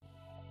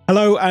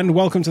Hello and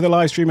welcome to the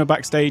Live Streamer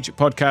Backstage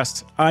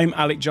podcast. I'm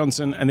Alec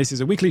Johnson and this is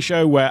a weekly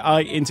show where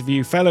I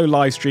interview fellow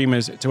live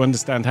streamers to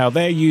understand how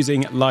they're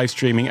using live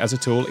streaming as a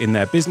tool in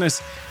their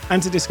business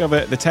and to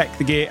discover the tech,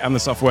 the gear and the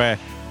software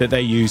that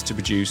they use to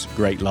produce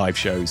great live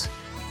shows.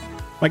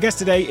 My guest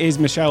today is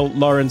Michelle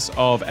Lawrence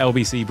of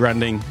LBC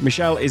Branding.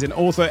 Michelle is an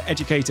author,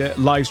 educator,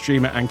 live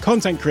streamer and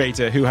content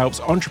creator who helps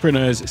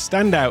entrepreneurs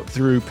stand out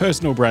through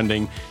personal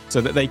branding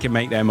so that they can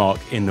make their mark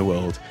in the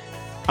world.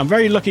 I'm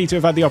very lucky to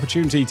have had the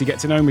opportunity to get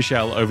to know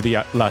Michelle over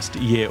the last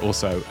year or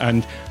so,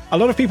 and a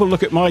lot of people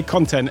look at my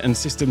content and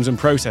systems and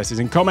processes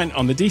and comment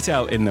on the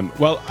detail in them.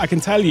 Well, I can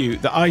tell you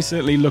that I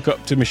certainly look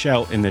up to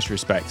Michelle in this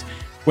respect.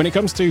 When it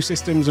comes to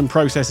systems and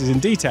processes in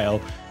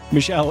detail,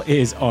 Michelle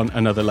is on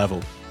another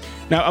level.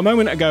 Now, a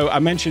moment ago, I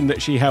mentioned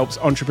that she helps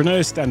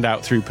entrepreneurs stand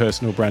out through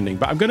personal branding,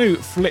 but I'm going to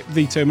flip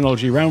the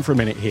terminology around for a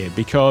minute here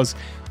because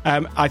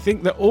I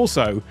think that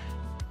also,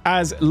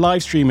 as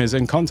live streamers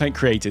and content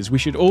creators, we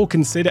should all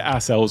consider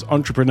ourselves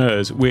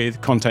entrepreneurs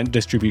with content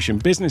distribution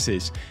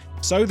businesses.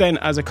 So then,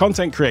 as a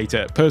content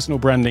creator, personal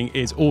branding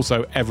is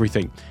also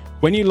everything.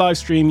 When you live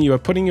stream, you are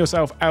putting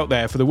yourself out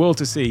there for the world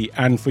to see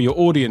and for your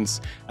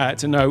audience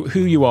to know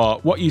who you are,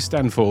 what you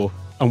stand for,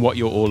 and what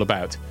you're all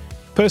about.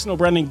 Personal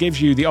branding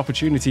gives you the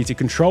opportunity to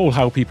control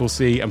how people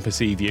see and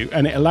perceive you,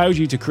 and it allows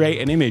you to create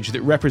an image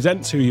that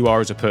represents who you are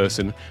as a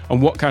person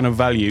and what kind of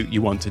value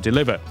you want to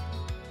deliver.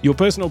 Your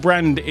personal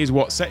brand is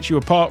what sets you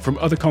apart from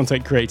other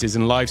content creators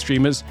and live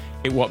streamers.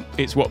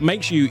 It's what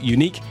makes you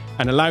unique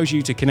and allows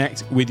you to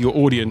connect with your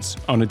audience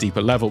on a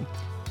deeper level.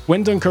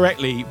 When done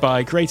correctly,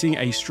 by creating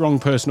a strong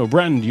personal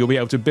brand, you'll be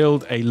able to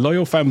build a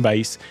loyal fan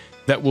base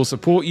that will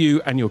support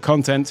you and your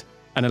content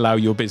and allow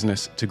your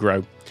business to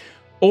grow.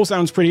 All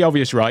sounds pretty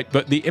obvious, right?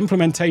 But the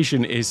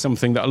implementation is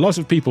something that a lot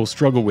of people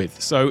struggle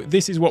with. So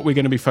this is what we're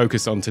going to be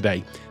focused on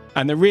today.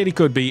 And there really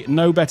could be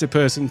no better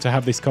person to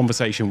have this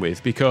conversation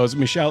with because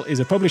Michelle is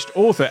a published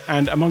author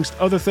and, amongst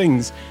other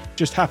things,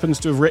 just happens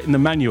to have written the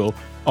manual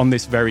on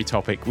this very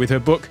topic with her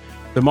book,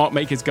 The Mark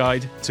Maker's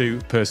Guide to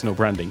Personal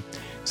Branding.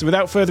 So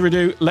without further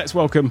ado, let's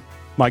welcome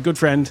my good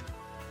friend,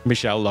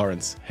 Michelle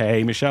Lawrence.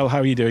 Hey, Michelle, how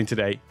are you doing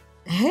today?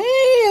 Hey,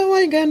 oh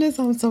my goodness,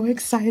 I'm so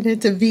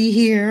excited to be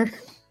here.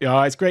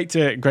 Yeah, it's great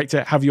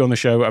to have you on the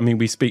show. I mean,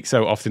 we speak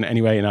so often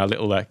anyway in our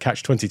little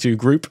Catch-22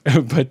 group,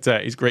 but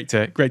it's great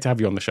to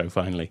have you on the show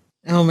finally.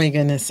 Oh my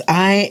goodness,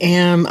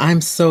 I'm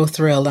so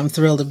thrilled. I'm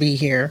thrilled to be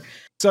here.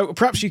 So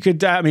perhaps you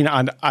could,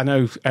 I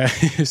know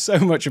so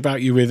much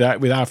about you with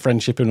our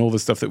friendship and all the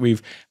stuff that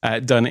we've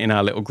done in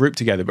our little group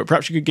together, but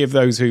perhaps you could give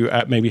those who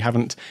maybe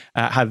haven't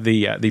had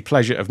the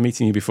pleasure of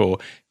meeting you before,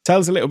 tell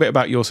us a little bit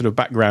about your sort of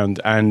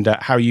background and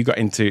how you got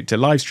into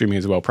live streaming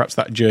as well, perhaps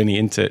that journey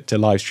into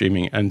live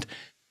streaming and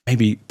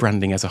maybe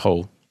branding as a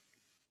whole.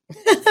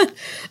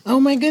 Oh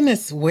my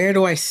goodness, where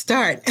do I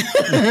start?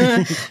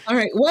 All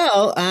right.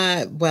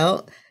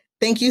 Well,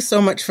 thank you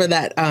so much for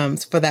that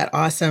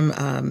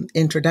awesome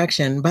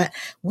introduction. But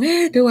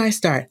where do I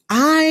start?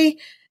 I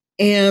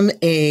am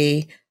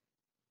a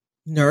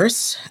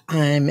nurse.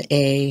 I'm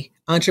a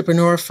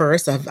entrepreneur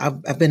first.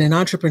 I've been an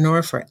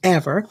entrepreneur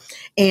forever,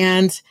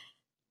 and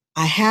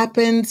I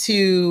happen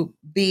to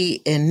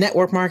be in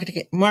network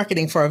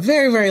marketing for a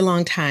very, very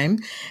long time,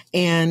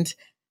 and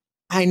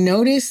I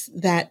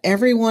noticed that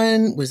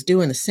everyone was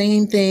doing the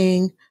same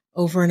thing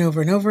over and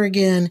over and over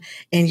again.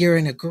 And you're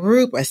in a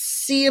group, a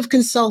sea of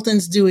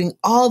consultants doing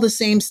all the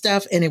same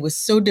stuff. And it was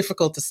so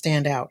difficult to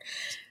stand out.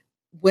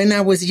 When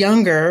I was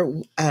younger,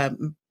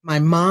 my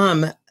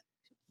mom,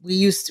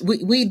 we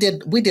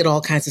did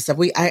all kinds of stuff.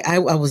 I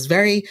was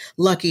very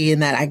lucky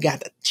in that I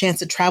got a chance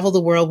to travel the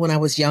world when I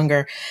was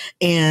younger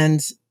and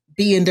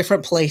be in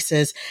different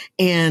places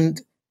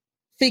and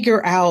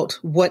figure out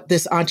what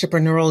this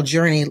entrepreneurial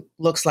journey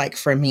looks like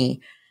for me.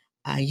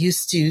 I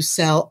used to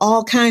sell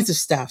all kinds of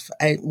stuff.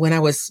 When I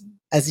was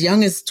as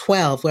young as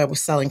 12, where I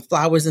was selling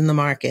flowers in the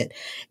market.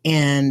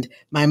 And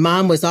my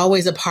mom was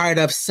always a part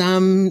of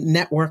some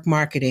network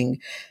marketing,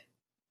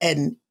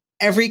 and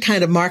every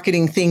kind of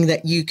marketing thing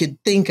that you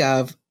could think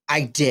of,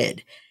 I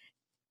did.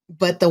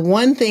 But the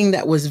one thing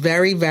that was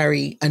very,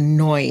 very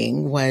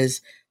annoying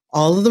was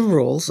all of the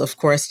rules. Of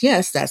course,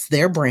 yes, that's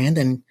their brand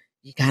and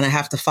you kind of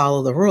have to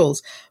follow the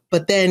rules,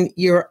 but then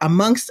you're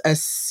amongst a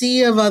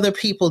sea of other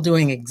people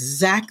doing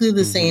exactly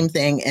the same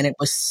thing. And it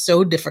was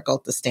so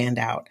difficult to stand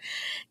out.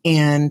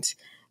 And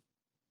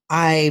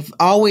I've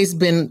always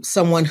been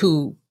someone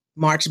who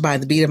marched by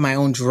the beat of my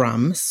own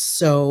drum.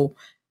 So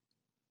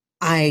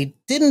I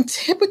didn't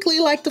typically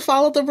like to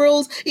follow the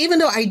rules, even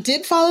though I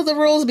did follow the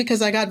rules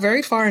because I got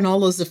very far in all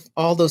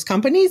those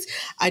companies.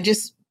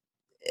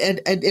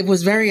 It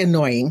was very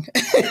annoying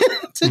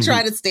to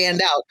try to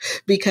stand out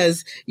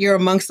because you're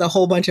amongst a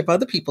whole bunch of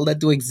other people that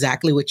do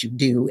exactly what you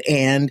do.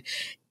 And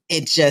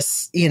it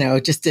just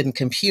didn't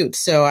compute.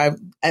 So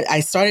I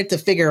started to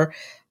figure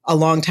a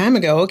long time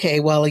ago,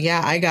 okay, well,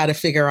 yeah, I got to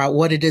figure out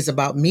what it is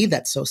about me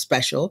that's so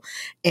special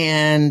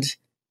and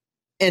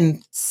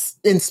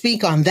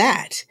speak on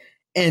that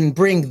and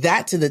bring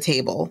that to the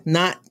table,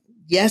 not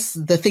yes,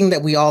 the thing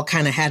that we all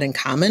kind of had in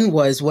common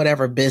was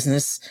whatever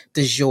business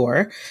du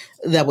jour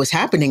that was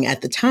happening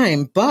at the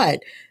time.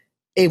 But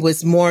it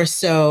was more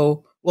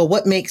so, well,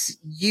 what makes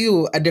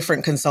you a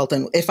different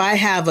consultant? If I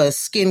have a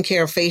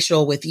skincare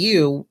facial with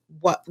you,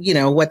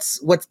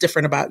 what's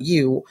different about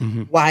you?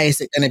 Mm-hmm. Why is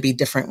it going to be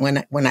different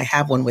when I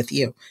have one with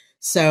you?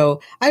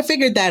 So I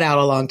figured that out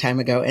a long time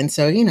ago. And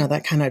so,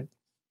 that kind of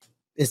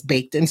is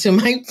baked into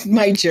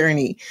my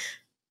journey.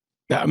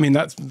 I mean,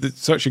 that's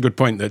such a good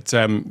point that,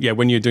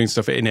 when you're doing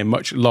stuff in a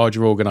much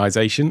larger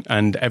organization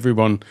and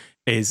everyone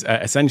is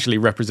essentially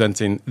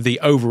representing the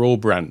overall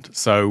brand.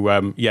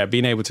 So,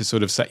 being able to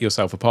sort of set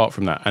yourself apart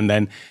from that. And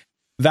then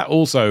that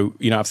also,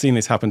 I've seen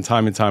this happen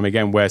time and time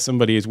again where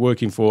somebody is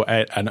working for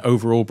an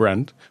overall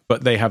brand,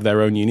 but they have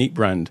their own unique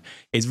brand.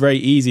 It's very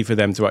easy for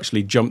them to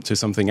actually jump to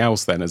something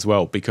else then as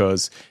well,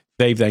 because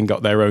they've then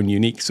got their own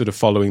unique sort of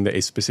following that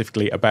is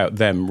specifically about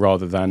them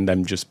rather than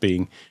them just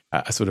being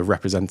a sort of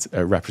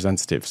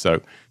representative.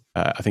 So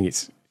I think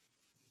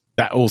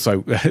that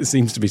also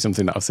seems to be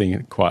something that I've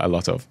seen quite a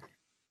lot of.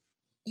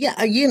 Yeah,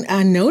 again,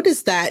 I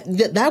noticed that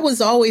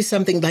was always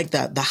something like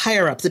the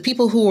higher ups, the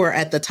people who were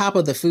at the top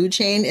of the food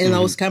chain in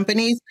those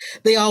companies.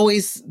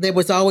 There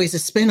was always a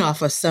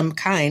spinoff of some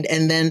kind,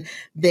 and then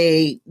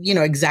they,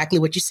 exactly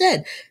what you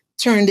said,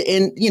 turned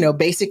in,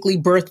 basically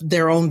birthed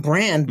their own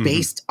brand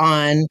based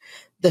on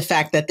the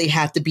fact that they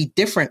had to be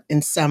different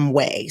in some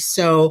way.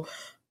 So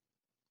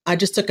I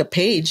just took a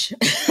page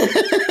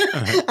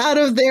out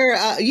of their,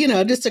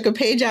 just took a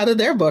page out of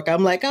their book.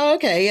 I'm like, oh,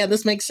 okay, yeah,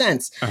 this makes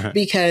sense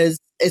because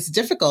it's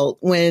difficult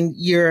when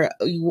you're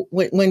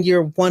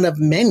one of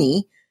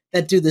many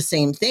that do the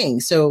same thing.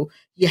 So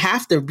you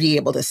have to be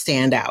able to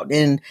stand out,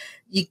 and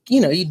you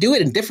do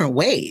it in different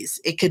ways.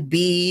 It could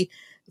be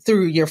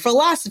through your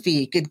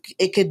philosophy.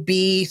 It could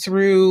be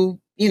through,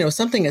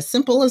 something as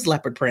simple as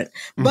leopard print,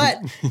 but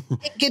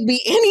it could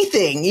be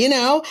anything,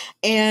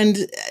 and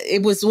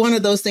it was one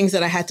of those things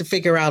that I had to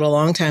figure out a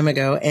long time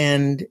ago,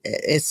 and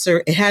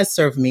it has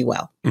served me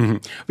well. Mm-hmm.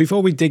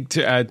 Before we dig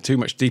too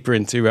much deeper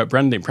into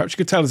branding, perhaps you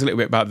could tell us a little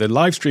bit about the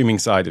live streaming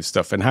side of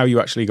stuff and how you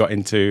actually got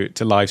into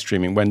live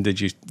streaming. When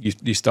did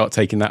you start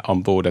taking that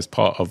on board as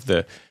part of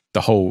the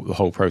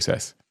whole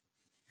process?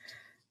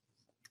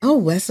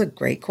 Oh, that's a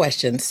great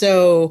question.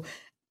 So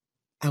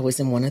I was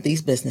in one of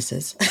these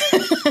businesses.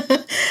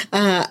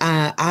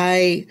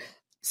 I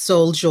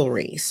sold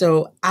jewelry.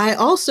 So I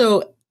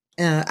also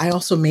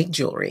make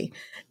jewelry,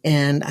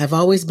 and I've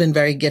always been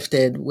very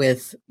gifted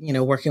with,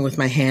 working with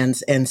my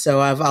hands. And so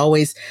I've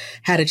always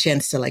had a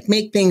chance to like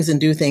make things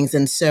and do things.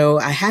 And so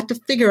I had to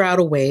figure out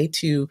a way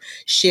to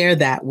share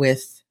that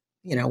with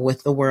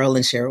the world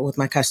and share it with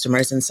my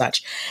customers and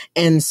such.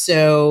 And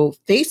so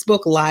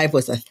Facebook Live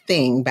was a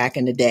thing back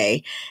in the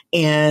day,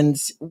 and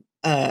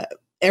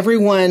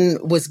everyone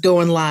was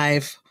going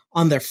live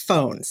on their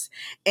phones.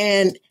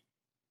 And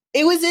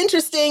it was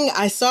interesting.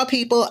 I saw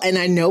people, and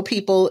I know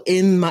people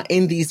in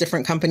these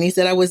different companies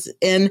that I was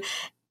in,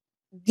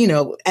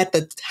 at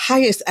the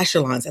highest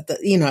echelons, at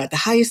the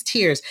highest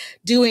tiers,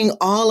 doing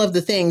all of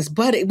the things,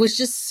 but it was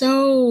just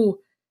so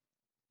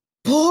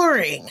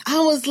boring. I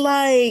was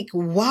like,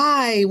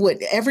 why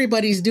would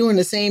everybody's doing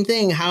the same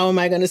thing? How am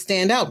I going to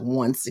stand out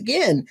once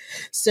again?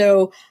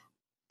 So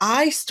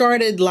I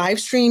started live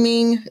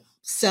streaming,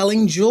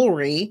 selling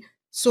jewelry,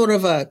 sort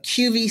of a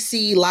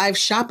QVC live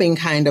shopping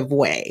kind of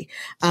way.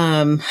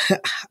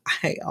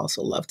 I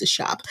also love to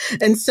shop.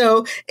 And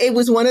so it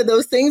was one of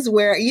those things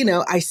where,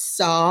 I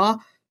saw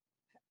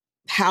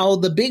how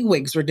the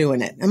bigwigs were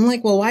doing it. I'm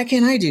like, well, why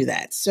can't I do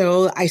that?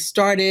 So I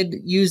started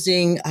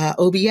using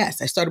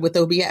OBS. I started with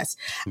OBS.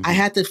 Mm-hmm. I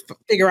had to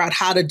figure out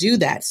how to do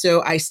that.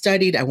 So I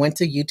went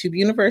to YouTube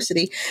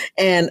University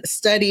and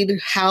studied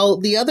how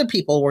the other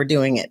people were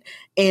doing it.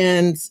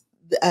 And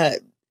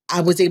I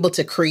was able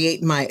to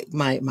create my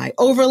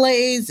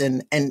overlays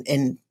and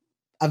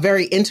a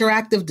very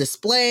interactive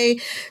display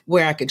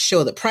where I could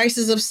show the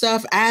prices of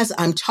stuff as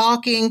I'm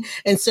talking.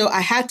 And so I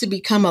had to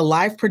become a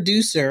live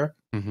producer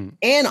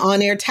and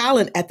on-air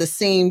talent at the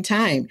same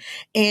time.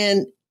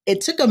 And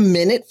it took a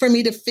minute for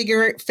me to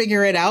figure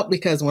it out,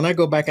 because when I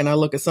go back and I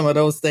look at some of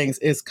those things,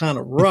 it's kind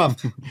of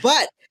rough.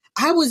 But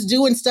I was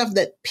doing stuff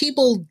that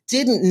people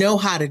didn't know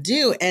how to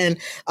do. And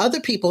other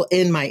people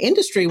in my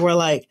industry were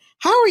like,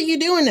 how are you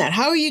doing that?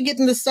 How are you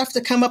getting the stuff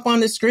to come up on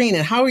the screen?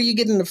 And how are you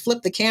getting to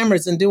flip the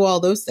cameras and do all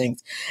those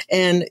things?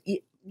 And,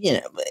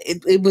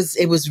 it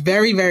was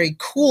very, very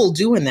cool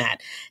doing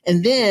that.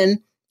 And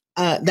then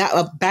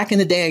back in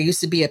the day, I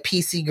used to be a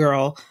PC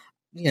girl,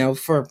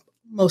 for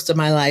most of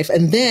my life.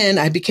 And then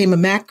I became a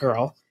Mac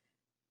girl.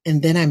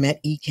 And then I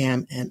met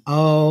Ecamm, and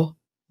oh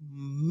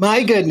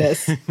my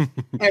goodness,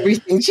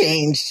 everything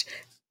changed.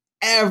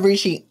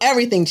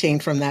 Everything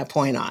changed from that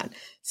point on.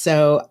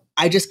 So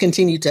I just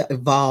continued to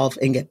evolve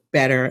and get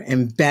better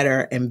and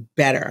better and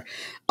better.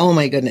 Oh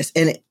my goodness.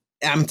 And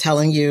I'm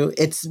telling you,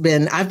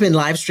 I've been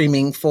live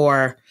streaming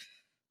for,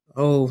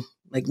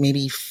 like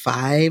maybe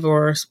 5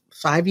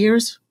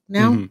 years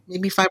now,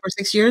 maybe 5 or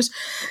 6 years.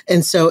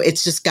 And so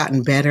it's just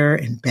gotten better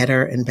and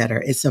better and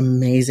better. It's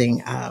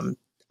amazing.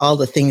 all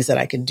the things that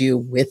I could do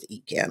with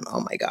Ecamm.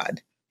 Oh my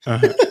God.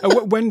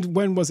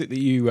 When was it that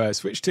you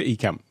switched to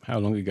Ecamm? How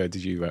long ago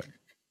did you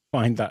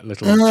find that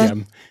little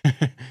gem?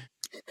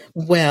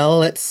 Well,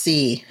 let's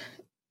see.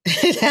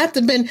 It had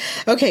to have been,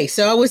 okay,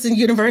 so I was in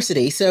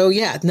university. So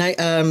yeah,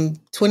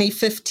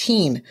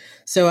 2015.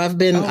 So I've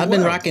been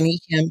rocking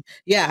Ecamm.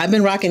 Yeah, I've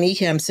been rocking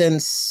Ecamm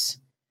since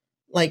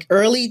like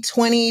early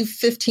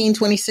 2015,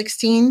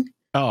 2016.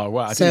 Oh,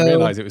 wow. I didn't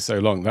realize it was so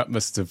long. That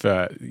must have,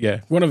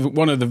 one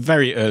of the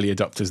very early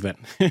adopters then.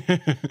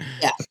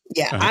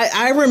 Yeah.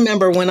 I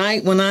remember when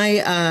I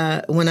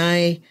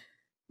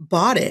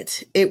bought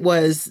it, it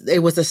was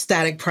a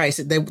static price.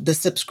 The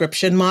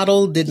subscription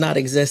model did not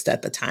exist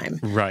at the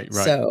time. Right.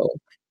 So,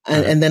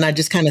 and then I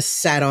just kind of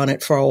sat on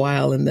it for a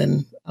while, and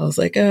then I was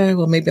like,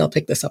 well, maybe I'll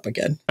pick this up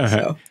again.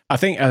 So I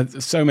think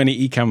so many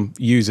Ecamm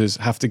users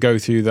have to go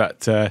through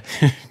that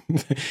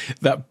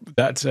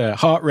that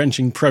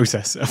heart-wrenching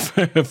process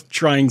of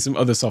trying some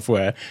other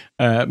software,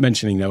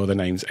 mentioning no other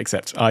names,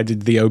 except I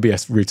did the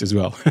OBS route as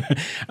well.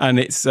 And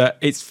it's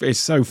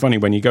so funny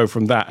when you go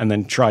from that and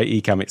then try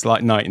Ecamm. It's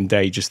like night and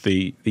day, just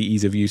the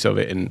ease of use of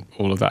it and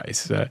all of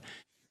that.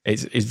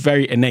 It's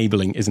very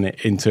enabling, isn't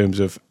it, in terms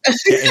of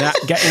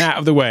getting out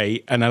of the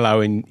way and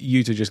allowing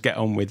you to just get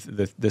on with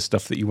the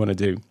stuff that you want to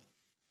do.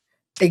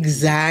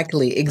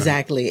 Exactly.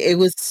 It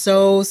was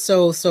so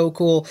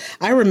cool.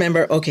 I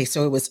remember,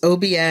 so it was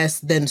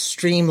OBS, then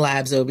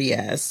Streamlabs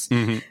OBS,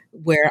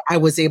 where I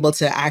was able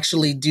to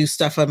actually do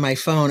stuff on my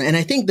phone. And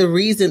I think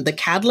the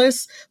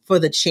catalyst for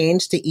the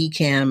change to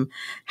Ecamm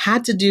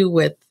had to do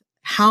with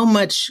how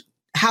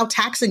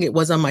taxing it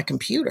was on my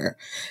computer.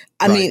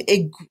 I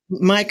mean,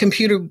 my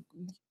computer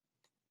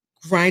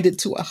grinded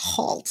to a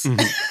halt. And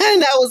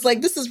I was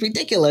like, this is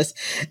ridiculous.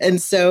 And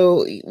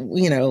so,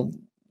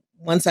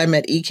 once I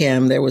met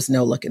Ecamm, there was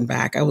no looking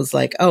back. I was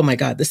like, oh my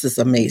God, this is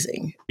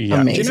amazing.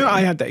 Yeah. Amazing. Do you know,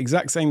 I had the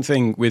exact same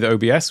thing with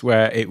OBS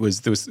where there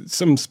was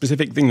some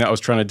specific thing that I was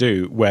trying to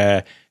do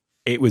where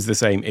it was the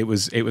same. It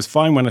was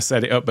fine when I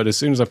set it up, but as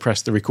soon as I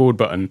pressed the record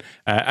button,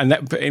 and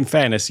that, in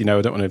fairness, I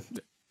don't want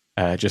to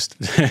just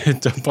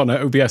dump on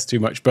OBS too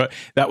much, but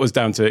that was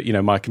down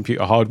to, my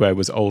computer hardware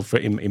was old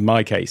in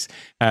my case.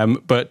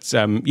 But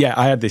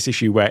I had this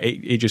issue where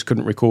it just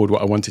couldn't record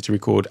what I wanted to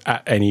record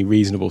at any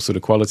reasonable sort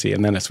of quality.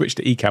 And then I switched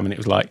to Ecamm and it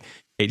was like,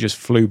 it just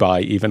flew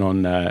by even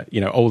on,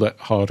 older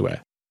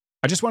hardware.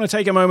 I just want to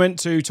take a moment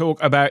to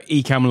talk about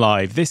Ecamm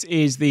Live. This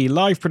is the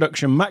live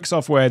production Mac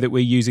software that we're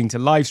using to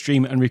live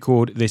stream and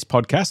record this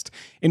podcast.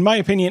 In my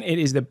opinion, it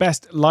is the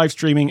best live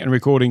streaming and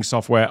recording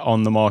software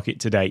on the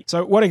market today.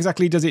 So what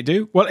exactly does it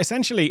do? Well,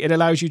 essentially, it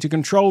allows you to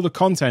control the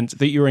content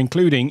that you're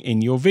including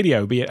in your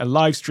video, be it a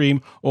live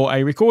stream or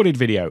a recorded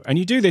video. And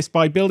you do this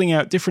by building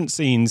out different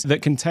scenes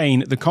that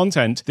contain the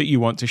content that you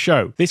want to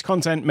show. This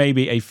content may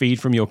be a feed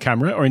from your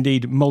camera or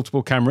indeed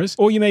multiple cameras,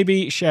 or you may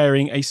be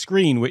sharing a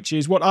screen, which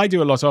is what I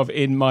do a lot of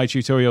in my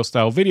tutorial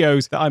style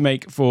videos that I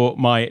make for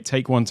my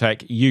Take One Tech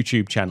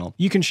YouTube channel.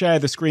 You can share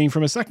the screen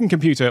from a second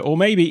computer or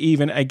maybe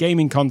even a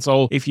gaming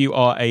console if you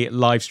are a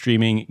live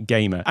streaming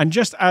gamer. And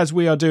just as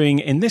we are doing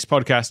in this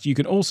podcast, you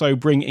can also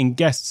bring in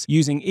guests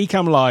using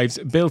Ecamm Live's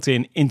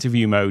built-in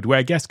interview mode,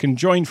 where guests can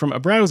join from a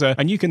browser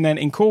and you can then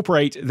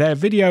incorporate their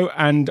video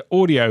and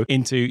audio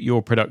into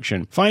your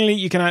production. Finally,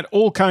 you can add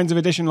all kinds of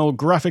additional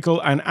graphical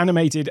and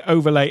animated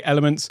overlay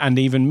elements and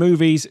even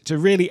movies to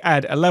really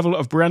add a level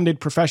of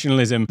branded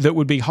professionalism that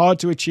would be hard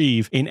to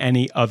achieve in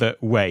any other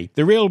way.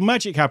 The real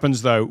magic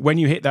happens though when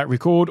you hit that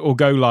record or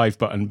go live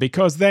button,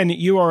 because then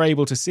you are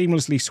able to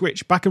seamlessly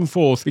switch back and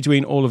forth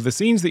between all of the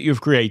scenes that you've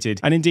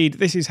created. And indeed,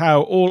 this is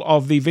how all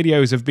of the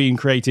videos have been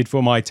created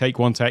for my Take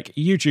One Tech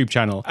YouTube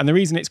channel. And the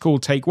reason it's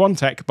called Take One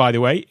Tech, by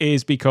the way,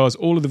 is because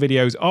all of the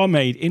videos are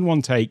made in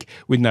one take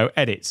with no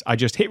edits. I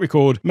just hit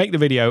record, make the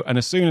video, and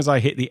as soon as I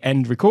hit the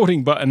end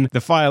recording button,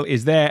 the file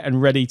is there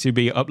and ready to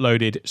be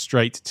uploaded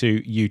straight to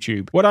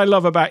YouTube. What I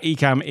love about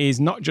Ecamm is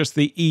not just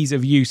the ease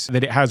of use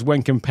that it has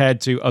when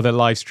compared to other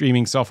live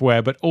streaming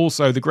software, but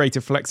also the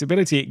greater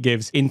flexibility it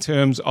gives in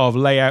terms of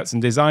layouts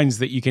and designs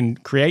that you can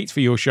create for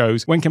your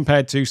shows when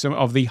compared to some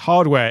of the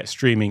hardware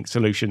streaming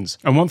solutions.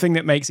 And one thing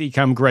that makes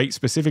Ecamm great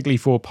specifically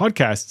for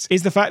podcasts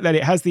is the fact that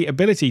it has the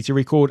ability to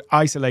record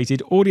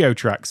isolated audio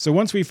tracks. So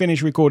once we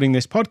finish recording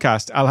this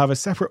podcast, I'll have a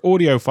separate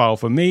audio file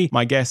for me,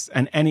 my guests,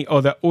 and any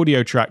other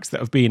audio tracks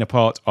that have been a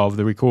part of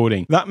the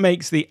recording. That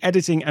makes the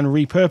editing and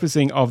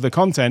repurposing of the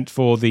content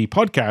for the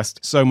podcast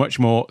so much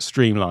more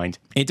streamlined.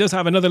 It does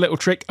have another little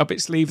trick up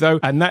its sleeve though,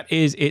 and that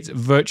is its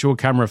virtual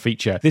camera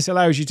feature. This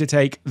allows you to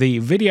take the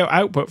video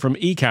output from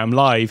Ecamm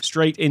Live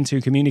straight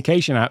into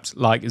communication apps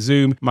like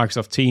Zoom,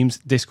 Microsoft Teams,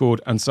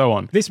 Discord, and so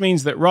on. This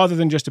means that rather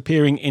than just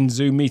appearing in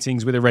Zoom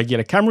meetings with a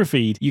regular camera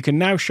feed, you can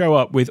now show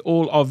up with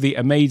all of the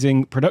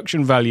amazing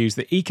production values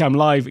that Ecamm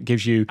Live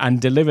gives you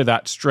and deliver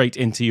that straight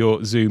into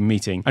your Zoom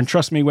meeting. And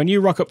trust me, when you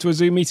rock up to a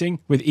Zoom meeting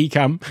with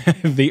Ecamm,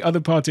 the other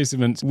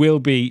participants will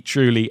be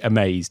truly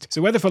amazed.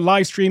 So whether for live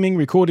live streaming,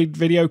 recorded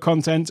video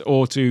content,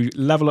 or to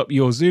level up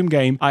your Zoom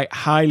game, I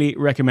highly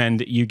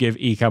recommend you give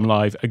Ecamm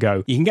Live a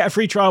go. You can get a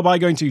free trial by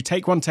going to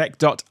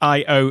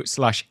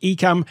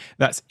takeonetech.io/ecamm.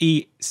 That's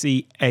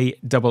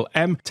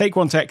ECAMM.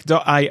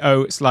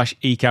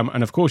 takeonetech.io/ecamm.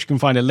 And of course, you can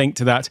find a link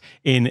to that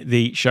in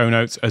the show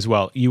notes as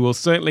well. You will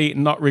certainly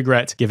not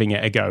regret giving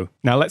it a go.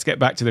 Now, let's get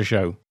back to the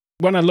show.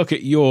 When I look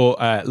at your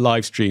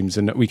live streams,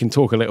 and we can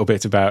talk a little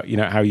bit about,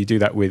 how you do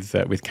that with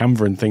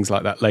Canva and things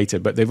like that later,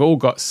 but they've all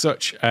got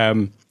such,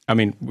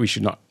 we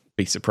should not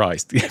be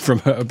surprised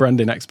from a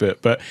branding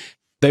expert, but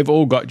they've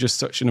all got just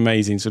such an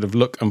amazing sort of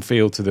look and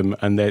feel to them,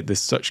 and there's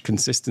such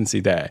consistency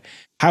there.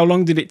 How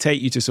long did it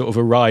take you to sort of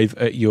arrive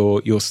at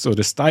your sort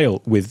of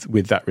style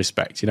with that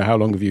respect? How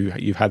long have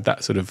you've had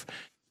that sort of,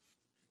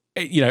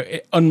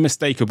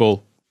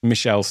 unmistakable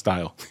Michelle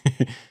style?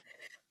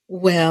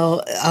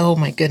 Well, oh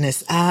my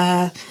goodness.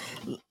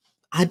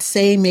 I'd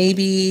say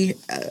maybe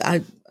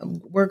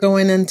we're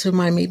going into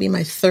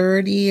my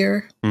third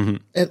year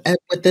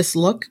with this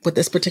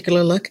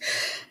particular look.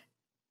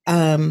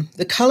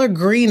 The color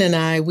green and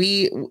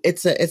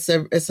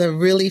it's a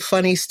really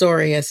funny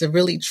story. It's a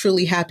really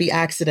truly happy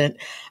accident,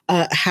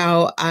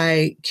 how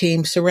I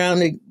came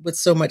surrounded with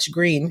so much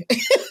green.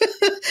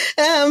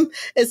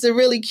 It's a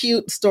really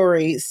cute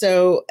story.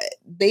 So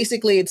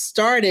basically it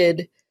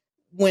started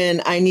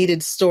when I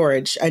needed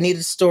storage. I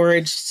needed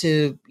storage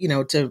to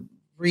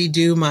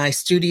redo my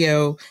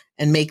studio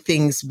and make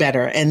things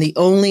better. And the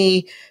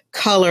only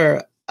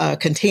color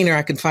container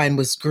I could find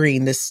was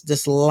green,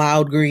 this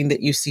loud green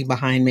that you see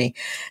behind me.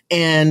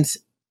 And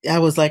I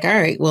was like, all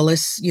right, well,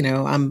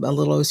 I'm a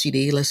little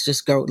OCD.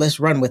 Let's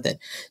run with it.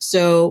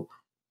 So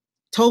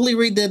totally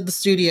redid the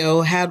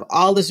studio, had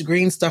all this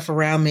green stuff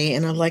around me.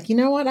 And I'm like, you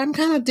know what? I'm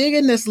kind of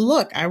digging this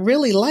look. I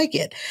really like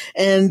it.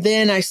 And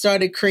then I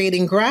started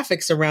creating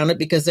graphics around it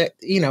because it,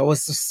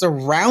 was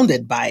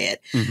surrounded by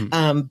it.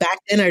 Back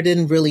then, I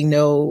didn't really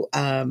know,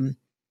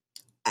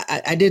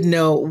 I didn't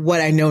know what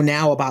I know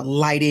now about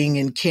lighting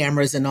and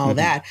cameras and all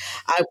that.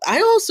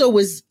 I also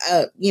was,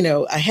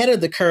 ahead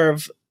of the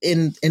curve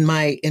in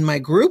my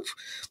group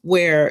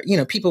where,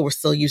 people were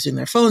still using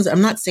their phones.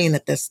 I'm not saying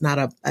that it's not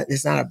a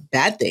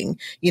bad thing.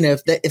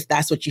 If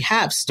that's what you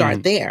have,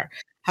 start there.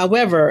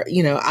 However,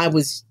 I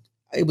was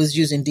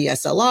using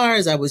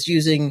DSLRs. I was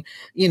using,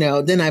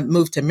 then I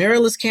moved to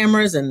mirrorless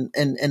cameras and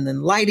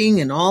then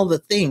lighting and all the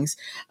things.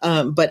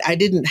 But I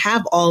didn't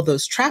have all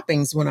those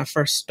trappings when I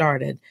first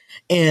started.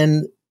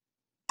 And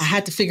I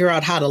had to figure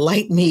out how to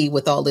light me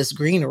with all this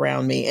green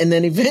around me. And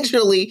then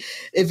eventually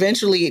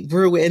it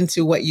grew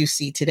into what you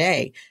see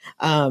today.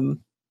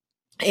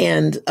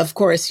 And of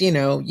course,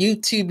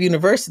 YouTube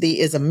University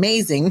is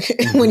amazing.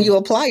 When you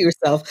apply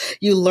yourself,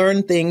 you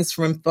learn things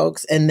from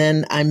folks. And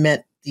then I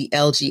met the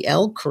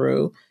LGL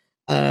crew.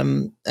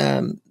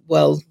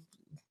 Well,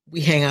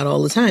 we hang out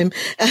all the time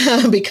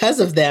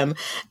because of them.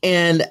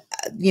 And,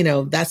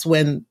 that's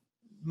when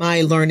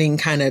my learning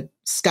kind of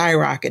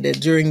skyrocketed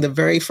during the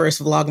very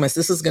first Vlogmas.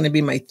 This is going to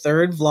be my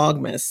third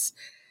Vlogmas.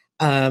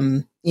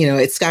 It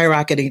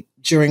skyrocketed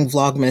during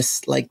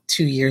Vlogmas like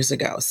 2 years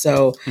ago.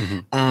 So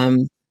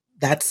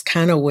that's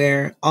kind of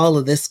where all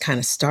of this kind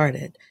of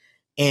started.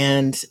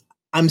 And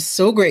I'm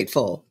so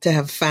grateful to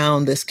have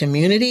found this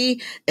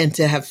community and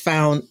to have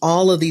found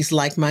all of these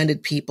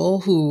like-minded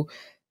people who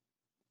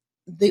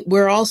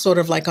we're all sort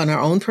of like on our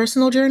own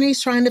personal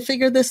journeys trying to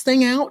figure this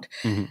thing out.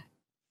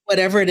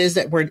 Whatever it is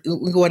that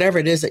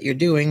you're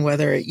doing,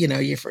 whether,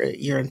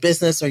 you're in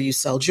business or you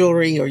sell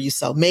jewelry or you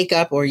sell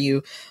makeup or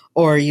you're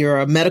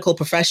a medical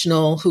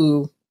professional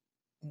who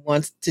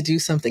wants to do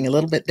something a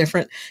little bit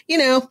different,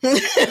 it's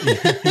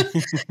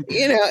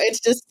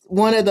just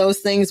one of those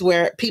things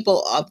where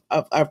people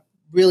are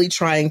really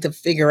trying to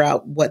figure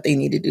out what they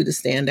need to do to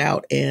stand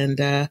out.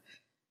 And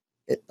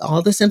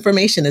all this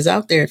information is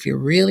out there if you're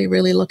really,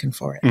 really looking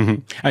for it.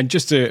 And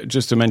just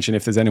to mention,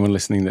 if there's anyone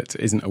listening that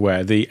isn't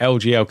aware, the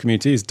LGL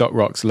community is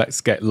DocRock's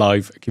Let's Get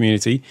Live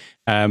community.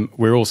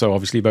 We're also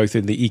obviously both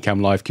in the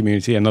Ecamm Live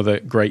community, another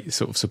great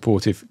sort of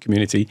supportive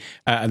community.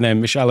 And then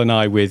Michelle and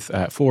I with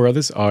 4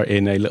 others are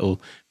in a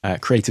little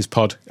Creators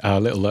Pod, our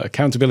little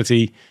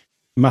accountability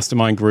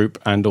mastermind group,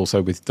 and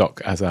also with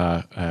Doc as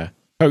our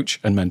coach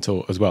and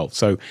mentor as well.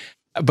 So,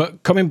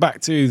 but coming back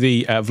to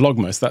the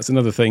Vlogmas, that's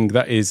another thing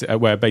that is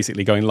we're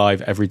basically going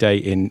live every day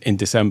in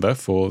December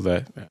for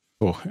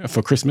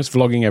Christmas,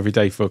 vlogging every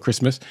day for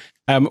Christmas.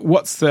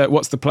 What's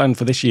the plan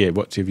for this year?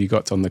 What have you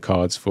got on the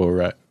cards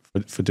for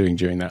doing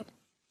during that?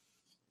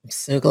 I'm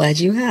so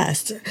glad you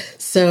asked.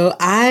 So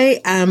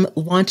I am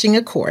launching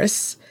a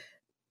course.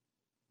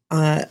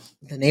 The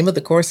name of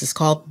the course is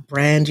called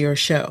Brand Your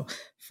Show.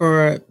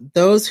 For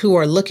those who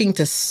are looking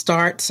to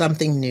start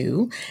something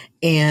new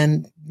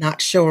and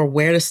not sure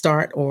where to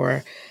start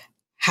or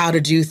how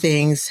to do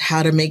things,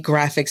 how to make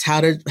graphics,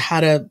 how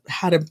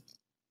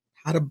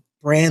to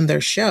brand their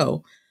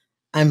show,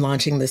 I'm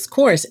launching this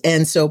course.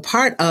 And so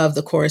part of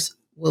the course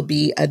will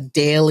be a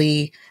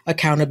daily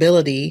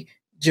accountability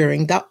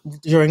during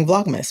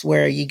Vlogmas,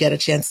 where you get a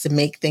chance to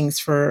make things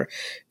for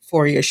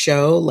for your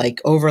show, like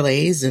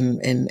overlays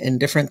and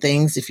different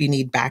things. If you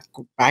need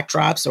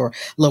backdrops or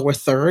lower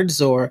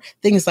thirds or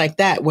things like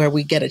that, where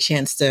we get a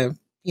chance to,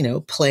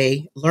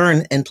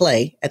 learn and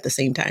play at the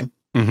same time.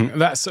 Mm-hmm.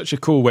 That's such a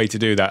cool way to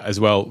do that as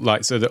well.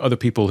 Like, so that other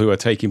people who are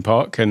taking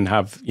part can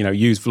have,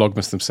 use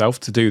Vlogmas themselves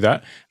to do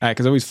that.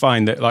 Because I always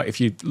find that, like,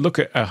 if you look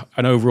at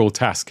an overall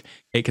task,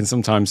 it can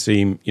sometimes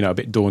seem, a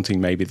bit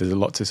daunting. Maybe there's a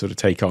lot to sort of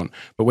take on.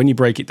 But when you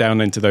break it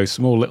down into those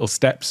small little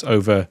steps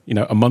over,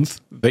 a month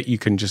that you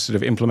can just sort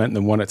of implement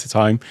them one at a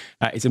time,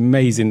 it's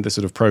amazing the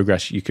sort of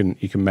progress you can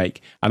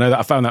make. I know that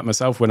I found that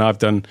myself when I've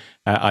done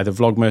either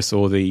Vlogmas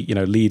or the,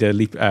 Leader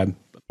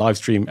live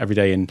stream every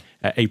day in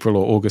April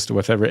or August or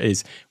whatever it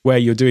is, where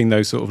you're doing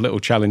those sort of little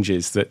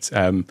challenges that,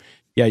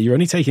 you're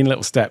only taking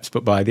little steps,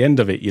 but by the end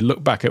of it, you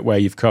look back at where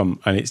you've come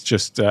and it's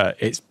just,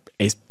 it's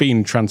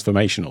been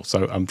transformational.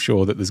 So I'm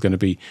sure that there's going to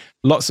be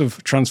lots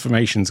of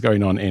transformations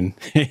going on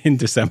in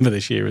December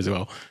this year as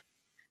well.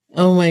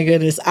 Oh my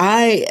goodness.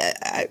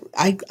 I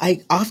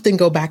often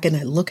go back and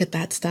I look at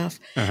that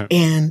stuff. Uh-huh.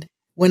 And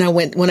when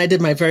I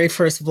did my very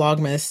first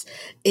Vlogmas,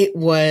 it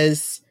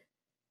was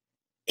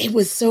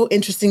so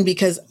interesting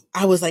because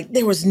I was like,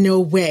 there was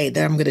no way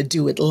that I'm going to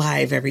do it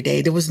live every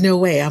day. There was no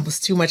way. I was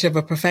too much of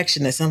a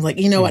perfectionist. I'm like,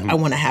 what? I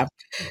want to have,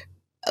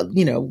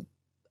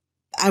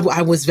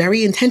 I was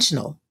very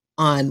intentional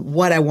on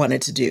what I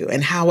wanted to do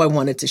and how I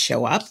wanted to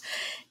show up.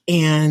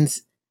 And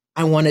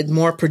I wanted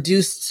more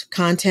produced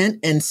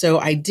content. And so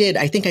I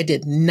think I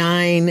did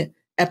 9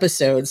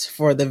 episodes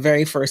for the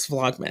very first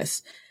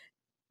Vlogmas.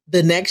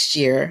 The next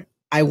year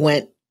I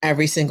went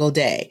every single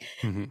day,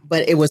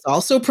 but it was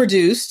also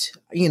produced,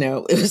 but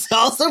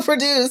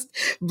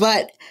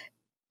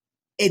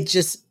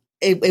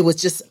it was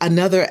just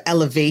another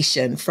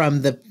elevation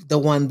from the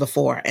one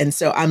before. And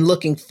so I'm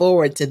looking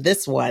forward to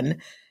this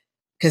one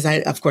because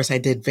I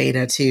did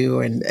Veda too,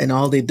 and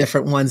all the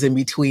different ones in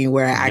between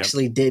where I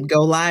actually did go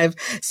live.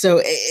 So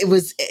it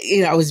was,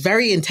 I was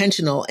very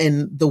intentional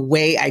in the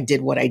way I did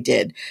what I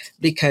did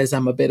because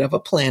I'm a bit of a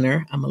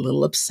planner. I'm a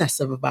little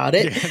obsessive about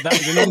it. Yeah, that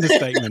was an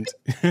understatement.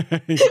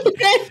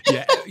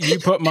 Yeah, you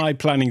put my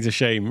planning to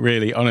shame,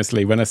 really,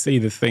 honestly, when I see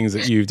the things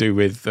that you do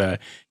with,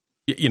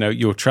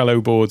 your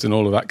Trello boards and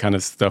all of that kind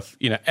of stuff.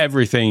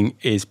 Everything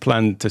is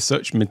planned to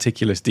such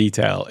meticulous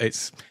detail.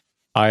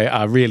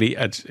 I really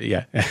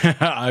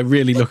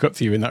look up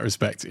to you in that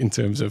respect in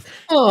terms of,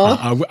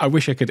 I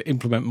wish I could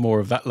implement more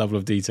of that level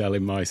of detail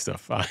in my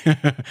stuff.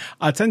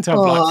 I tend to have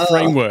like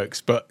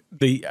frameworks, but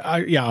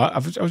I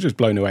was just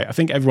blown away. I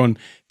think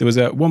there was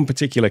one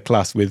particular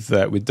class with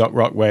Doc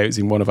Rock where it was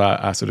in one of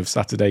our sort of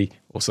Saturday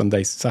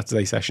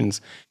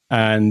sessions.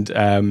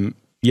 And,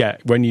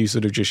 when you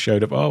sort of just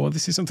showed up,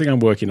 this is something I'm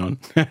working on.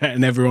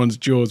 And everyone's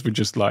jaws were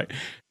just like,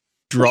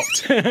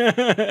 dropped.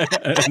 and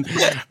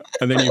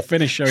then you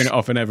finish showing it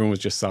off and everyone was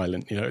just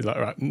silent. It's like,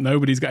 right,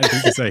 nobody's got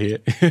anything to say here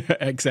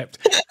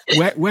except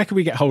where can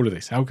we get hold of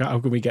this? How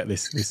can we get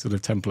this sort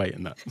of template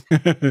and that?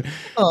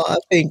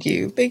 Thank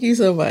you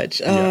so much.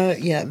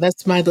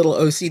 That's my little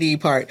OCD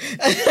part.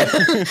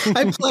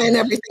 I plan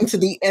everything to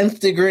the nth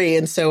degree,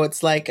 and so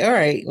it's like, all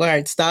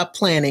right, stop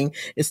planning,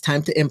 it's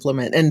time to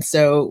implement. And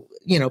so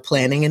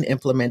planning and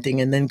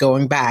implementing and then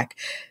going back,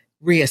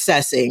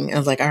 reassessing. I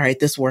was like, all right,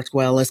 this worked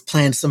well. Let's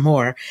plan some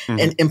more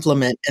and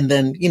implement. And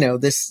then,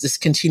 this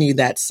continue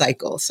that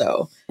cycle.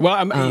 So, well,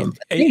 I mean,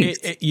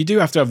 you do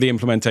have to have the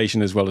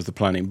implementation as well as the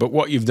planning. But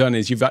what you've done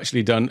is you've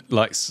actually done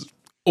like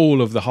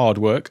all of the hard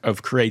work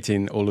of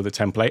creating all of the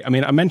template. I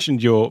mean, I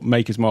mentioned your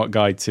Maker's Mark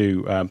guide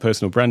to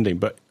personal branding,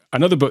 but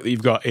another book that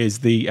you've got is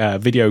the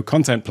video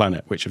content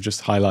planner, which I've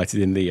just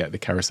highlighted in the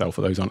carousel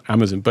for those on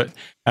Amazon. But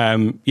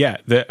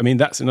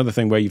that's another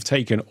thing where you've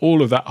taken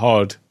all of that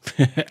hard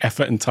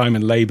effort and time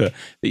and labor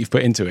that you've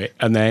put into it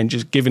and then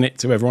just given it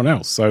to everyone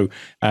else. So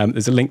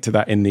there's a link to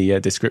that in the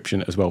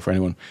description as well for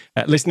anyone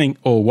listening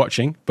or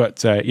watching.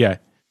 But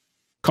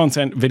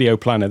content video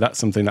planner, that's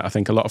something that I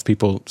think a lot of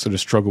people sort of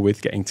struggle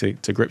with getting to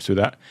grips with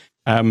that.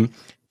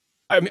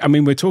 I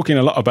mean, we're talking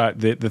a lot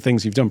about the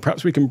things you've done.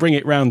 Perhaps we can bring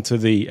it round to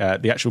the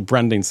actual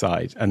branding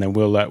side, and then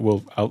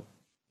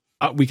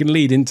we can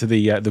lead into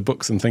the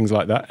books and things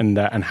like that,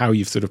 and how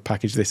you've sort of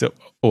packaged this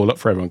all up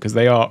for everyone because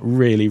they are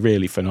really,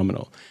 really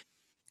phenomenal.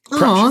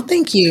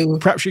 Thank you.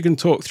 Perhaps you can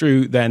talk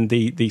through then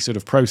the sort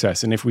of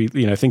process, and if we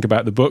think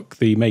about the book,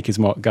 the Maker's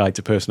Mark Guide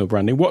to Personal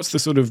Branding, what's the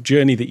sort of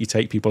journey that you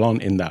take people on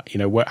in that?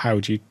 How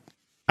would you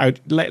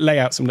lay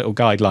out some little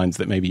guidelines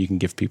that maybe you can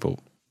give people?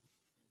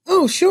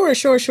 Oh, sure.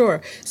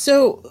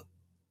 So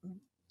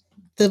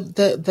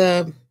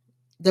the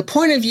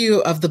point of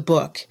view of the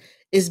book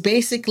is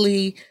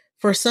basically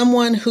for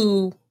someone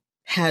who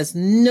has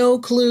no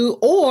clue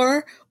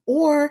or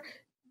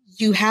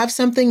you have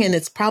something and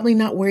it's probably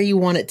not where you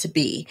want it to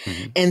be.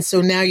 And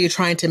so now you're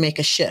trying to make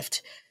a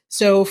shift.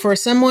 So for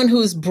someone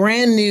who's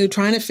brand new,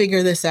 trying to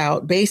figure this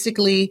out,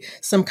 basically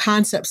some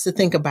concepts to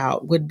think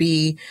about would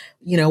be,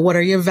 what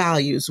are your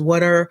values?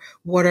 What are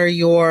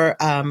your,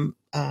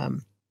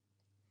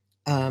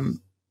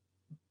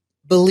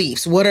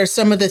 beliefs? What are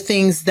some of the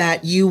things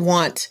that you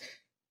want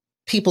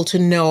people to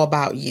know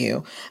about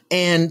you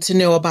and to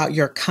know about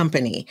your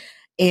company,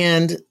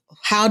 and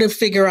how to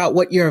figure out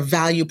what your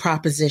value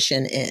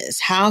proposition is,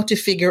 how to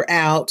figure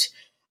out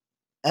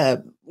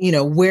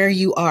where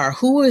you are,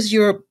 who is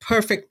your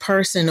perfect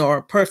person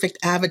or perfect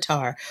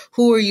avatar,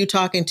 who are you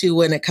talking to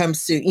when it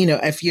comes to,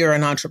 if you're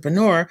an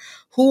entrepreneur,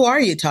 who are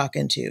you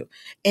talking to,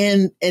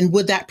 and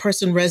would that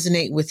person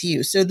resonate with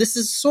you? So this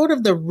is sort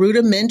of the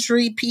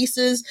rudimentary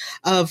pieces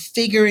of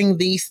figuring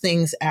these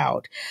things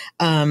out.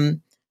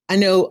 I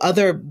know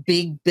other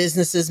big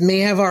businesses may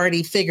have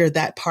already figured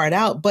that part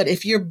out, but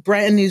if you're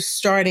brand new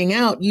starting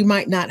out, you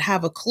might not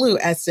have a clue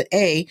as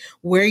to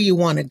where you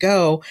want to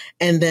go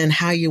and then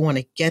how you want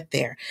to get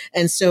there.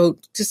 And so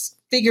just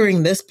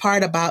figuring this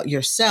part about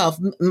yourself,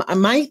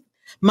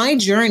 my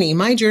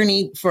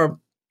journey for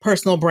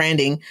personal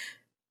branding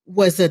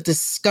was a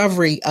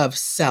discovery of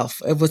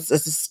self. It was a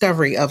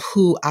discovery of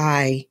who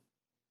I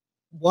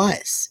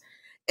was.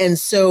 And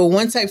so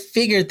once I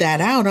figured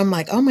that out, I'm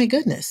like, oh my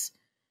goodness.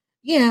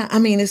 Yeah, I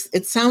mean,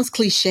 it sounds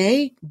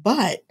cliche,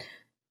 but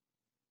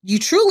you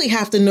truly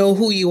have to know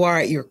who you are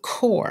at your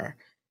core,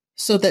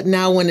 so that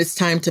now when it's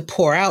time to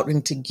pour out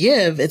and to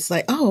give, it's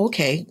like, oh,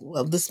 okay,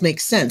 well, this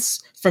makes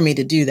sense for me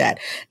to do that.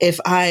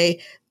 If I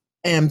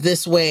am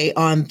this way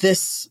on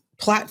this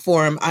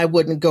platform, I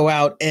wouldn't go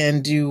out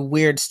and do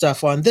weird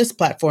stuff on this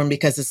platform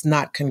because it's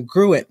not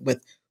congruent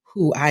with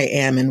who I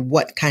am and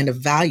what kind of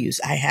values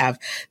I have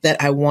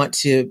that I want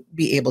to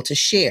be able to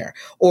share,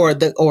 or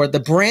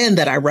the brand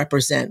that I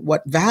represent,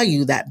 what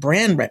value that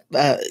brand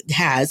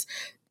has.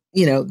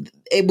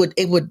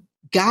 It would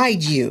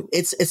guide you.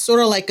 It's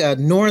sort of like a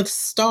North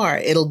Star.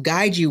 It'll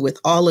guide you with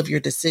all of your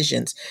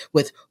decisions,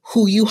 with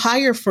who you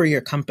hire for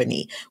your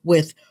company,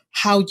 with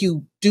how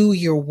you do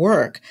your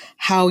work,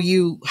 how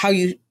you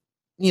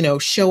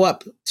show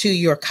up to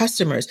your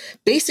customers.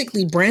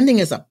 Basically, branding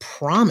is a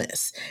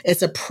promise.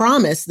 It's a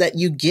promise that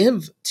you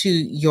give to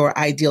your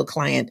ideal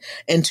client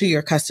and to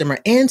your customer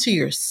and to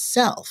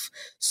yourself.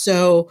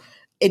 So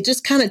it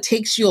just kind of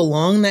takes you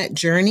along that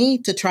journey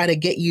to try to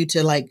get you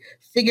to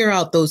figure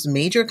out those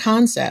major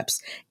concepts.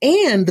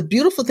 And the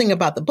beautiful thing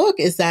about the book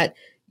is that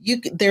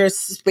there are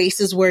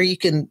spaces where you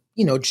can,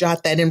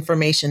 jot that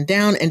information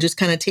down and just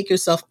kind of take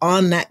yourself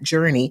on that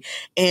journey.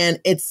 And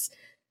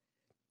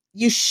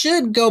you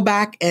should go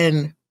back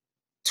and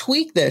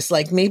tweak this,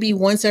 maybe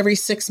once every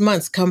 6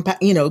 months, come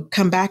back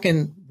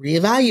and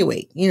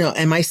reevaluate.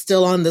 Am I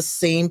still on the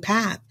same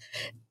path?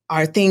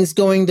 Are things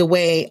going the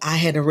way I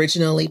had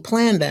originally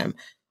planned them?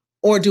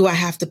 Or do I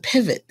have to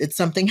pivot? Did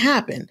something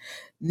happen?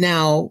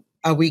 Now,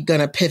 are we going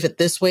to pivot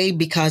this way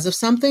because of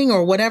something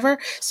or whatever?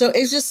 So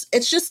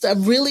it's just a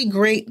really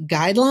great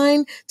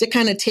guideline to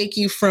kind of take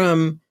you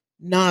from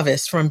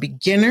novice, from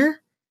beginner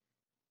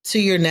to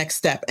your next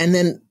step. And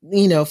then,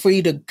 for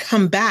you to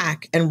come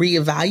back and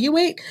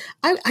reevaluate.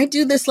 I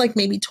do this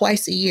maybe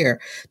twice a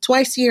year.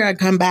 Twice a year, I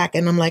come back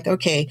and I'm like,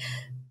 okay,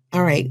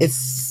 all right,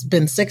 it's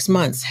been 6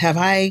 months. Have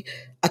I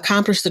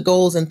accomplished the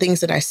goals and things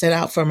that I set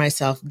out for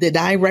myself? Did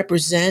I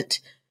represent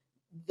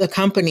the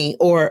company,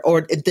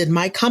 or did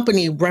my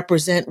company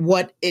represent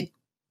what it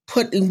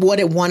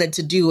wanted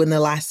to do in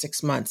the last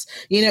 6 months?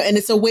 And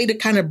it's a way to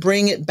kind of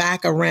bring it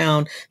back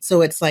around.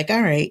 So it's like,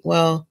 all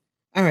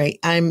right,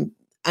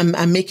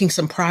 I'm making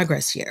some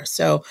progress here.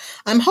 So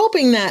I'm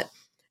hoping that,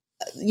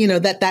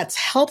 that's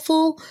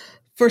helpful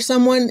for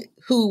someone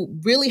who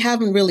really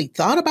haven't really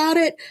thought about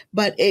it,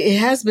 but it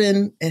has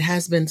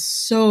been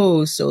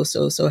so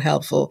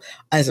helpful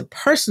as a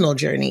personal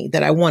journey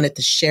that I wanted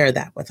to share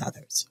that with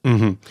others.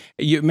 Mm-hmm.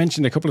 You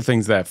mentioned a couple of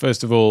things there.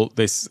 First of all,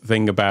 this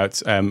thing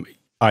about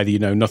either you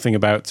know nothing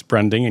about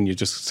branding and you're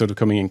just sort of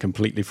coming in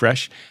completely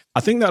fresh.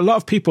 I think that a lot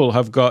of people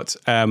have got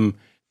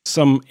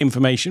some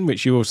information,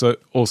 which you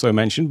also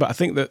mentioned, but I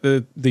think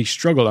that the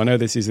struggle, I know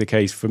this is the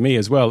case for me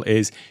as well,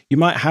 is you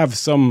might have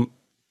some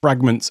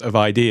fragments of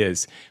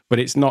ideas, but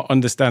it's not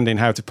understanding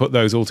how to put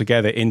those all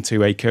together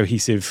into a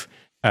cohesive,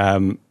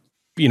 a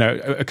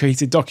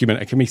cohesive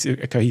document,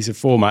 a cohesive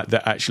format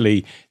that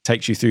actually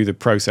takes you through the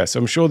process. So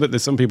I'm sure that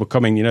there's some people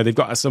coming, they've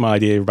got some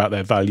idea about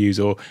their values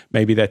or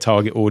maybe their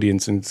target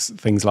audience and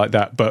things like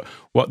that. But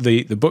what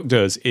the book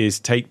does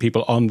is take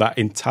people on that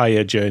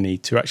entire journey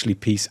to actually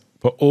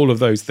put all of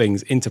those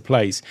things into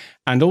place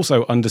and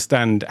also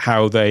understand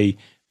how they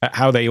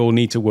all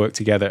need to work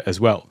together as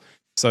well.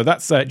 So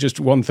that's just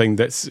one thing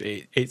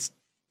it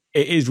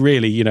is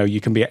really,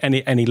 you can be at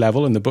any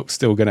level and the book's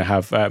still going to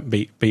have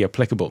be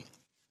applicable.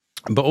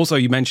 But also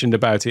you mentioned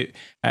about it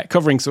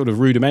covering sort of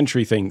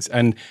rudimentary things.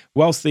 And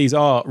whilst these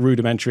are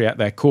rudimentary at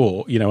their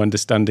core,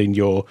 understanding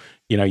your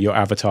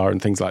avatar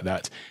and things like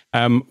that,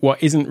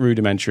 what isn't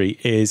rudimentary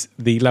is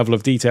the level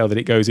of detail that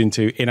it goes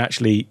into in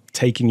actually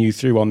taking you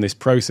through on this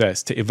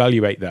process to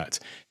evaluate that.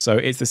 So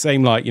it's the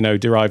same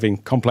deriving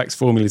complex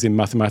formulas in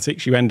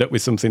mathematics. You end up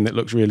with something that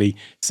looks really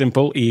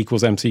simple, E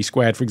equals MC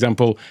squared, for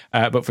example.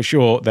 But for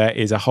sure, there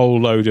is a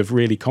whole load of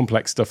really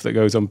complex stuff that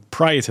goes on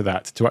prior to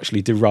that to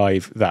actually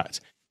derive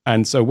that.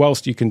 And so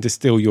whilst you can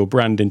distill your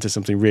brand into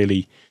something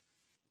really,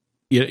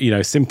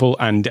 simple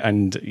and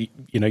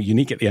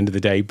unique at the end of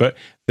the day, but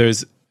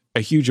there's a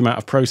huge amount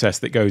of process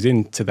that goes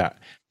into that.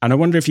 And I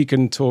wonder if you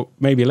can talk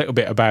maybe a little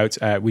bit about,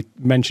 we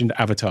mentioned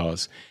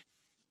avatars,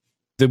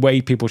 the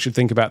way people should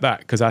think about that,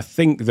 because I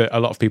think that a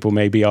lot of people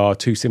maybe are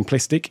too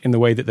simplistic in the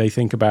way that they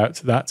think about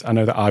that. I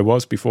know that I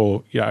was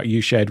before you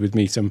shared with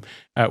me some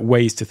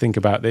ways to think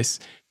about this.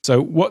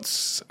 So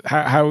what's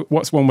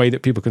one way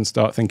that people can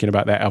start thinking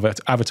about their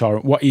avatar?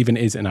 What even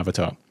is an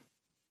avatar?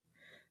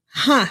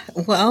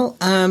 Well,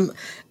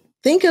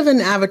 think of an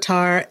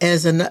avatar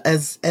as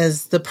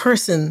the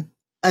person,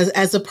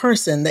 as a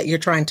person that you're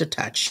trying to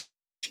touch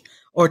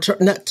or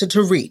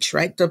to reach,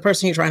 right? The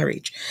person you're trying to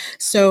reach.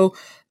 So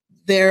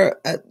there,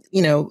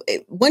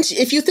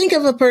 if you think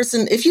of a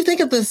person, if you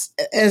think of this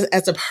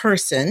as a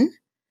person,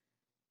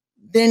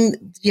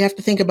 then you have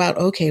to think about,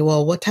 okay,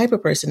 well, what type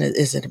of person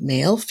is it?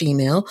 Male,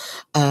 female?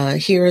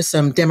 Here are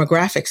some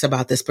demographics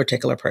about this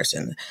particular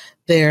person.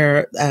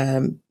 They're,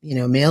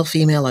 male,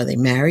 female. Are they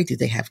married? Do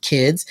they have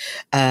kids?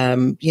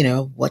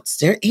 What's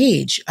their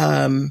age?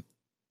 Are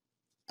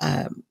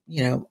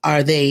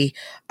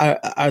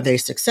they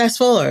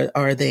successful, or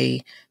are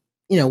they,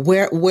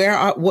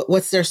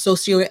 what's their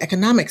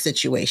socioeconomic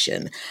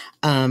situation?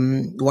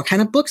 What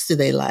kind of books do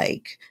they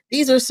like?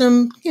 These are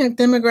some,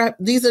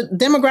 these are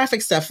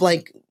demographic stuff,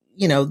 like,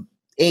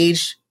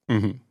 age,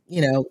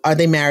 are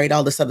they married?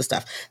 All this other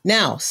stuff.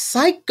 Now,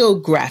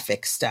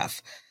 psychographic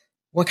stuff.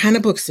 What kind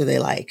of books do they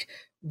like?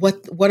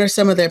 What are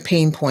some of their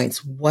pain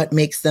points? What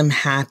makes them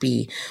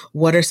happy?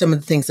 What are some of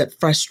the things that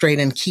frustrate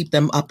and keep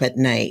them up at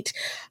night?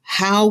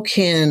 How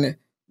can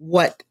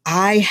what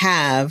I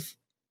have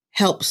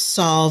help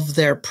solve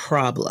their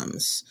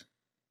problems,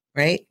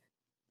 right?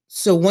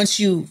 So once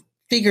you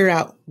figure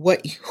out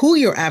who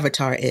your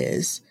avatar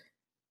is,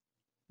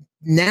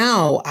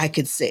 now I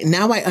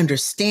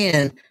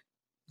understand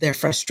their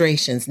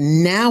frustrations.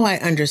 Now I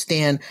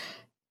understand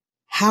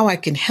how I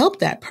can help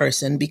that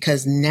person,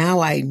 because now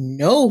I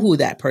know who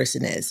that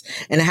person is.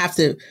 And I have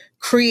to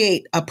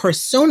create a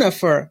persona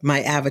for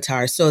my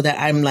avatar so that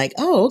I'm like,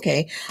 oh,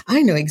 okay,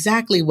 I know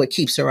exactly what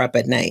keeps her up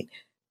at night.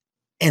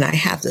 And I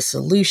have the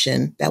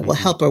solution that will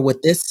help her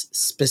with this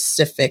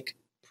specific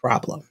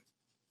problem.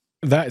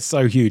 That's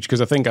so huge, because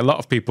I think a lot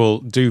of people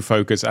do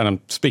focus, and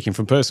I'm speaking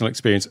from personal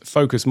experience,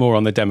 focus more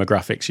on the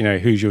demographics,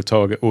 who's your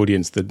target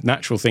audience. The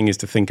natural thing is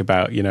to think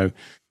about,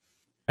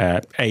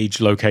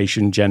 age,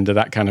 location, gender,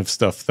 that kind of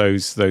stuff,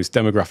 those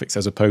demographics,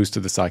 as opposed to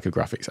the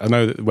psychographics. I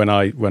know that when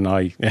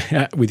I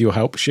with your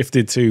help,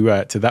 shifted to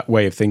that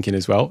way of thinking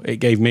as well, it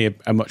gave me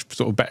a much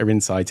sort of better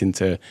insight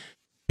into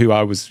who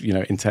I was,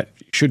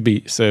 should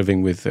be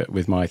serving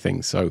with my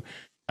things. So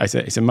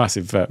it's a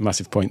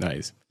massive point, that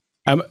is.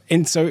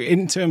 In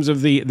terms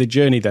of the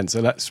journey then, so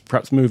let's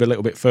perhaps move a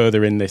little bit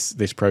further in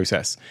this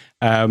process.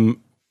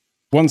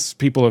 Once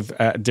people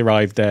have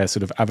derived their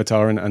sort of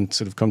avatar and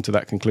sort of come to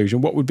that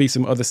conclusion, what would be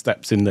some other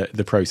steps in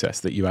the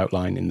process that you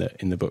outline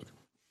in the book?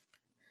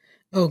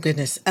 Oh,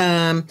 goodness.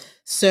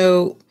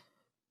 So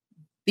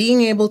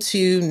being able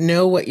to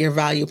know what your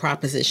value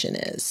proposition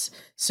is.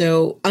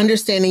 So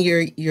understanding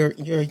your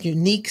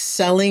unique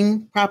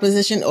selling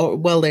proposition,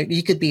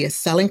 you could be a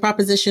selling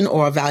proposition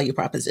or a value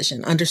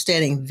proposition,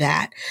 understanding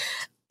that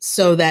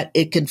so that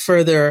it can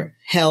further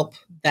help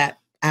that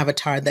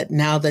avatar, that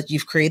now that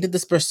you've created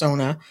this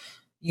persona,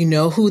 you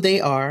know who they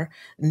are.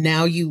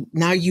 Now you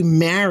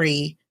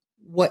marry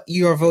what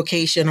your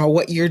vocation or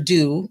what you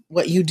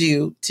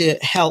do to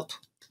help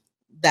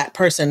that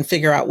person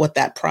figure out what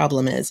that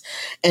problem is.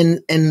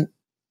 And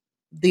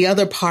the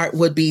other part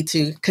would be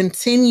to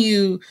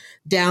continue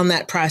down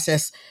that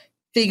process,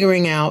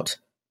 figuring out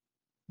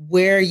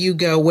where you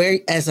go,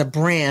 where as a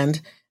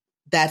brand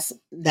that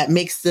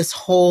makes this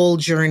whole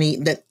journey,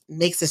 that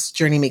makes this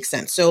journey make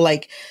sense. So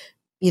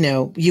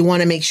you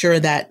want to make sure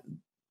that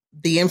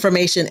the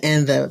information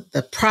and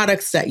the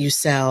products that you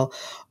sell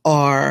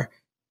are,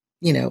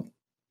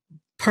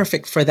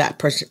 perfect for that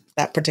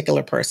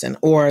particular person,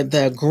 or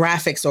the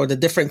graphics or the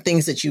different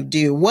things that you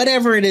do,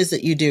 whatever it is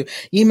that you do.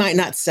 You might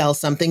not sell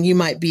something. You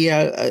might be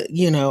a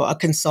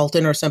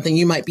consultant or something.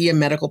 You might be a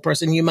medical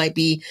person. You might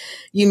be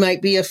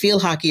a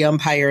field hockey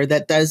umpire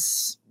that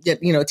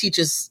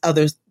teaches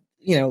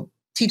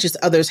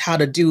others how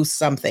to do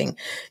something.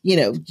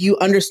 You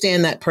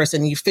understand that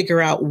person, you figure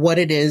out what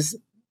it is,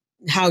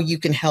 how you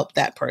can help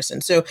that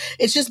person. So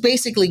it's just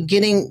basically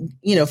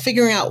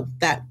figuring out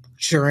that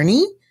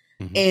journey.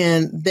 Mm-hmm.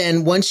 And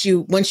then once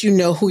you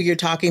know who you're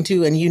talking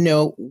to and you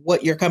know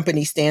what your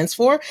company stands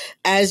for,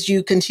 as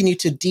you continue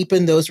to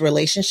deepen those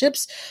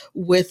relationships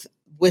with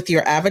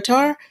your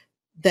avatar,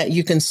 that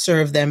you can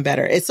serve them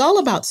better. It's all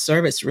about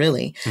service,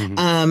 really.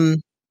 Mm-hmm.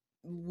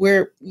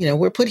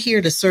 We're put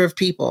here to serve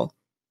people.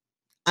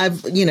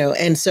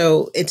 And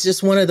so it's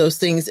just one of those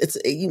things.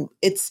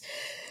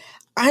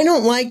 I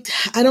don't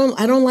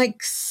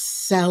like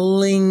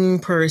selling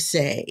per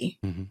se,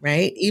 mm-hmm.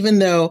 right? Even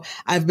though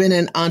I've been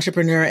an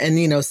entrepreneur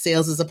and,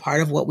 sales is a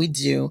part of what we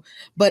do,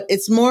 but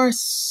it's more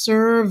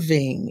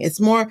serving. It's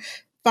more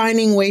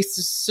finding ways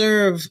to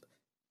serve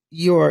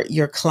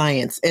your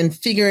clients and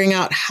figuring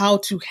out how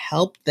to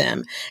help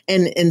them.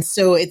 And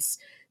so it's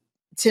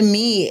to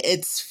me,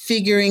 it's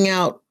figuring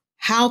out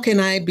how can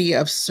I be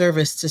of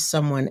service to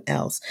someone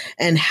else?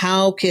 And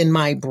how can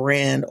my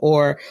brand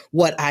or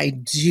what I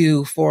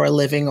do for a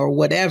living or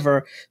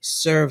whatever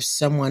serve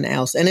someone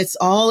else? And it's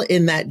all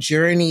in that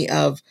journey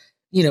of,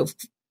 you know,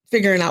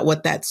 figuring out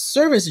what that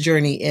service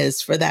journey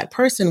is for that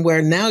person,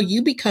 where now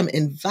you become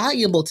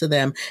invaluable to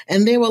them,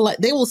 and they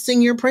will sing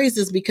your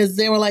praises because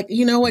they were like,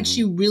 you know what,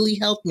 she really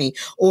helped me,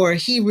 or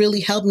he really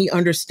helped me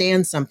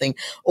understand something,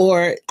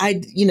 or I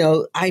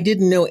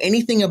didn't know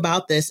anything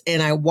about this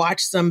and I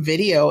watched some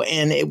video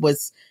and it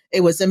was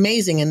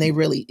amazing, and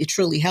it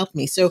truly helped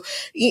me. So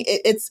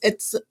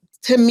it's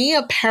to me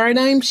a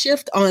paradigm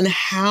shift on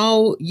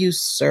how you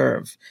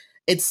serve.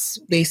 It's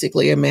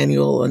basically a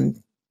manual,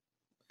 and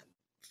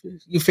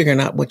you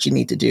figuring out what you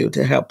need to do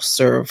to help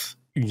serve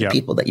the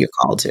people that you're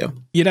called to.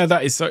 You know,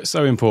 that is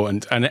so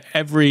important. And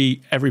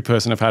every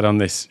person I've had on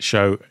this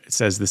show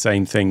says the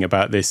same thing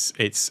about this.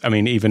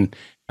 Even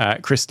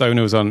Chris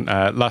Stoner was on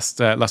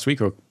last week,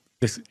 or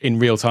this in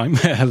real time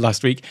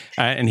last week,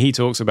 and he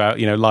talks about,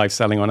 live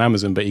selling on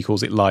Amazon, but he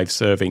calls it live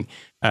serving.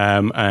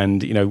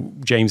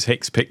 And James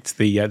Hicks picked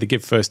the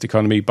Give First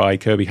Economy by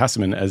Kirby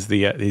Hasseman as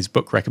his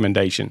book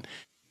recommendation.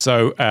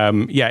 So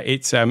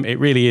it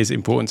really is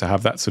important to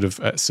have that sort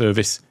of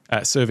service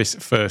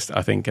first,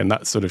 I think, and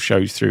that sort of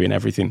shows through in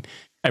everything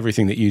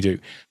that you do.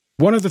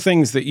 One of the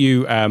things that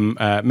you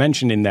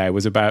mentioned in there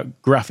was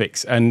about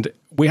graphics, and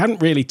we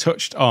hadn't really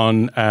touched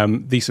on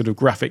the sort of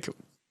graphic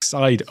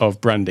side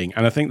of branding.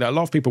 And I think that a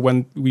lot of people,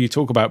 when you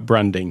talk about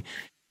branding,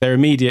 their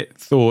immediate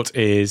thought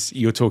is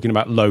you're talking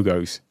about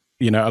logos.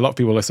 A lot of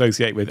people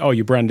associate with,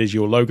 your brand is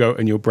your logo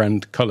and your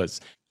brand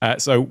colors.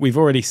 So we've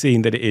already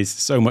seen that it is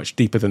so much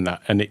deeper than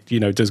that, and it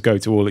does go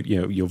to all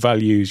your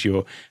values,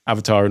 your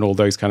avatar, and all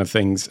those kind of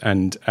things.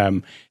 And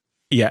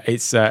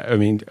it's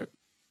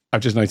I've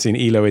just noticed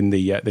Elo in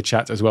the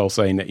chat as well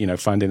saying that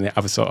finding the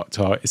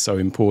avatar is so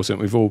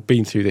important. We've all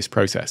been through this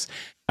process,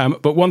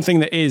 but one thing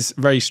that is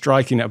very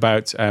striking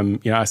about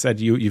I said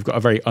you've got a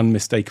very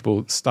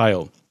unmistakable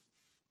style.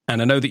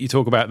 And I know that you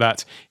talk about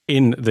that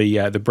in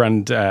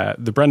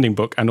the branding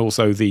book, and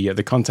also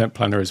the content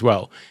planner as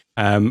well.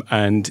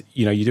 And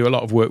you do a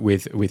lot of work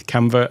with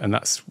Canva, and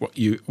that's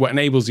what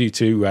enables you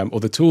to,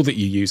 or the tool that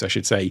you use, I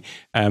should say,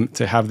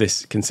 to have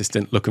this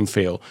consistent look and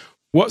feel.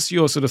 What's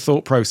your sort of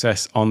thought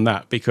process on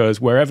that?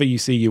 Because wherever you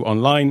see you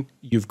online,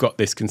 you've got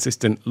this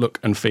consistent look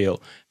and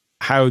feel.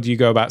 How do you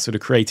go about sort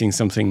of creating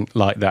something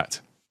like that?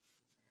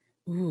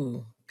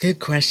 Ooh, good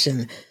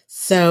question.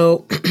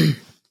 So.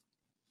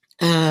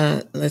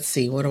 Let's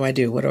see. What do I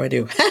do?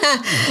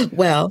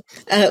 Well,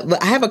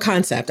 I have a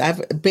concept. I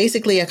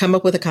come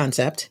up with a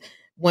concept.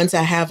 Once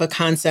I have a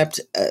concept,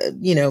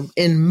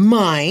 in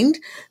mind,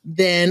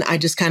 then I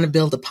just kind of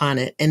build upon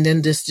it, and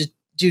then just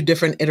do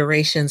different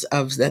iterations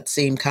of that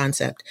same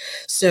concept.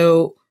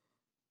 So,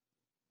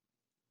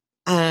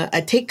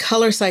 I take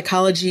color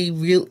psychology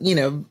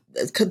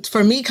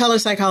for me, color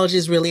psychology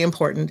is really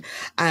important.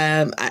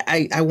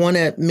 I want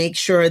to make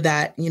sure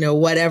that,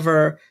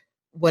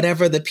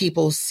 whatever the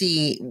people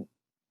see,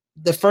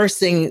 the first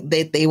thing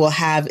that they will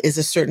have is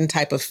a certain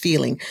type of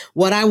feeling.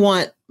 What I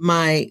want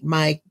my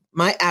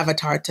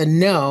avatar to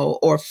know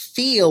or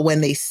feel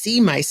when they see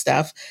my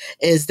stuff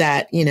is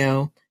that,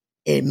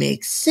 it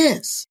makes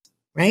sense,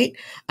 right?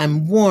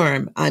 I'm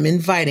warm, I'm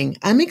inviting,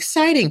 I'm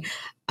exciting,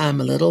 I'm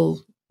a little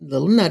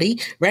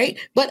nutty, right?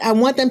 But I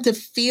want them to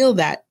feel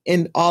that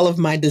in all of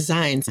my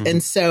designs. Mm-hmm.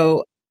 And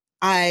so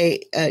I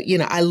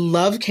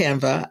love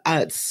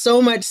Canva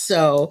so much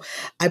so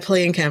I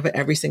play in Canva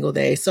every single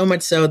day. So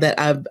much so that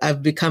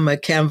I've become a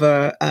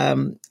Canva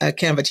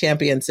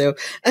champion. So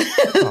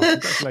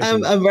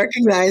I'm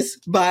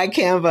recognized by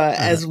Canva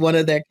as one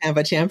of their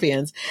Canva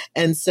champions.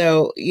 And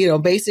so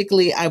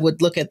basically, I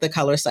would look at the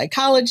color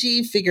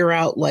psychology, figure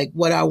out like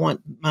what I want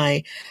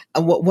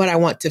what I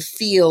want to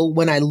feel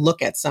when I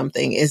look at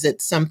something. Is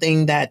it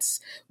something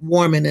that's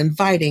warm and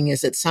inviting?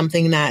 Is it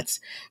something that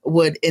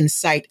would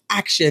incite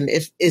action?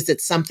 Is it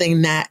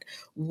something that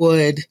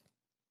would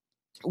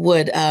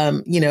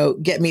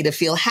get me to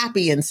feel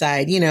happy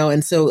inside,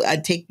 and so I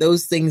take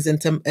those things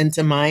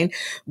into mind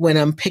when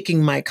I'm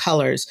picking my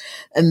colors.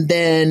 And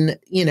then,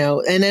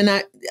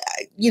 I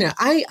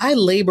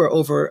labor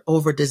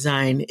over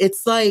design.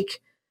 It's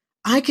like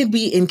I could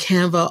be in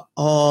Canva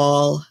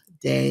all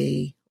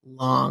day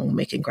long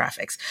making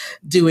graphics,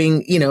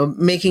 doing,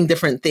 making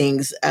different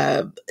things,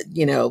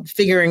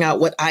 figuring out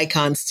what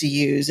icons to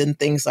use and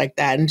things like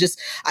that. And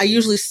I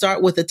usually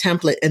start with a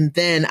template and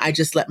then I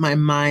just let my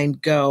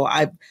mind go.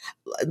 I've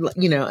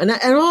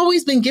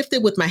always been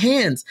gifted with my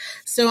hands.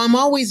 So I'm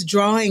always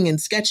drawing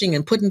and sketching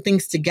and putting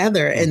things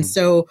together. Mm-hmm. And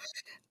so,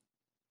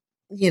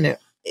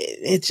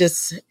 it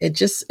just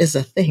is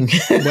a thing.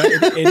 Well,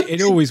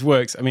 it always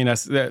works. I mean,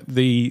 that's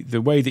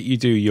the way that you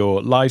do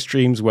your live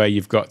streams, where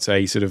you've got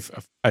a sort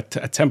of a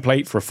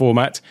template for a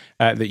format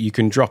that you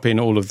can drop in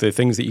all of the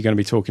things that you're going to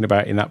be talking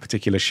about in that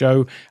particular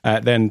show.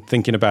 Then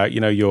thinking about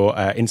your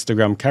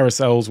Instagram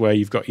carousels, where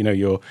you've got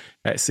your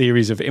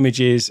series of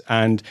images,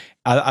 and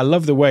I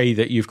love the way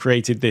that you've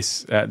created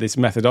this this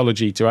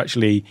methodology to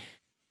actually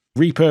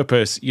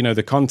repurpose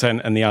the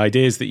content and the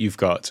ideas that you've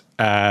got,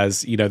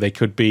 as they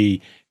could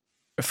be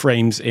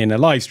frames in a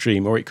live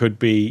stream, or it could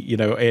be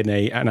in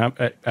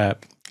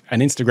an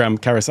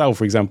Instagram carousel,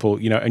 for example,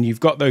 and you've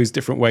got those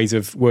different ways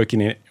of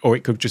working it, or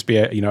it could just be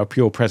a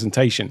pure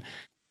presentation.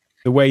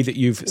 The way that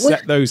you've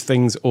set those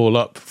things all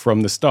up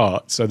from the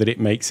start, so that it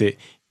makes it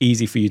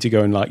easy for you to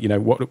go and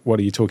what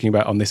are you talking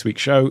about on this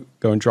week's show,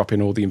 go and drop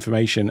in all the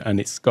information, and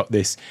it's got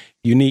this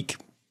unique,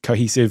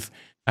 cohesive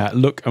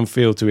look and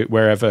feel to it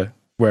wherever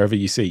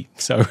you see.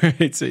 So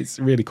it's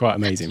really quite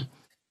amazing.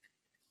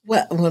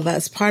 Well,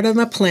 that's part of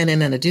my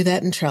planning, and I do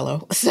that in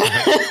Trello. So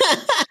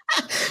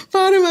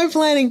part of my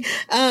planning.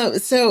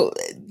 So,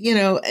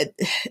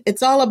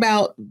 it's all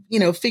about,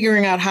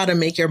 figuring out how to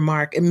make your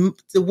mark. And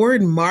the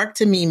word mark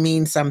to me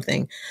means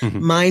something: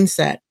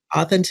 mindset,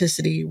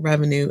 authenticity,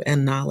 revenue,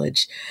 and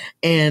knowledge.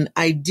 And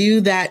I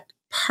do that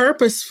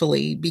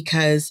purposefully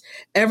because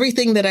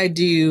everything that I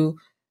do,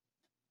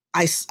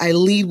 I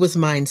lead with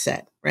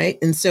mindset, right?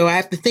 And so I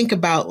have to think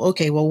about,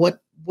 okay, well, what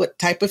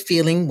type of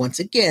feeling, once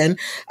again,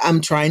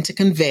 I'm trying to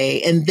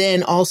convey. And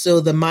then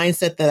also the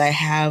mindset that I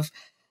have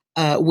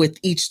with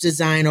each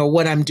design, or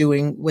what I'm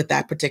doing with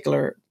that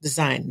particular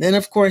design. Then,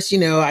 of course,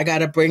 I got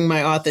to bring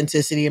my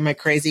authenticity and my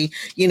crazy,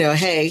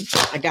 hey,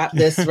 I got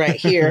this right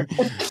here.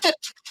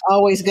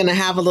 Always going to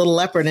have a little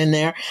leopard in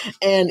there.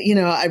 And,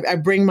 I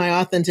bring my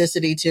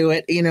authenticity to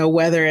it,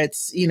 whether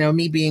it's,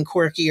 me being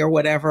quirky or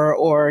whatever,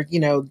 or,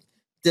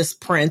 this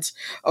print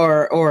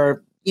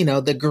or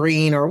the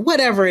green, or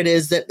whatever it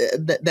is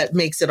that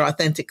makes it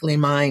authentically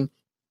mine.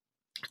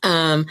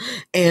 When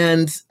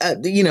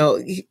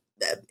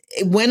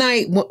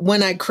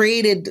I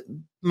created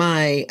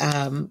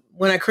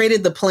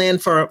the plan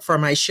for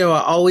my show,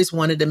 I always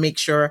wanted to make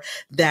sure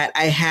that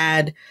I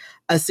had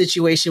a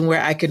situation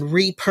where I could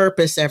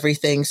repurpose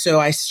everything. So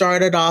I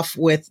started off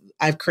with,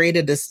 I've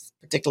created this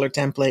particular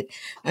template.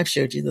 I've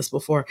showed you this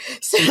before.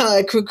 So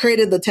I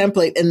created the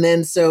template. And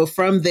then, so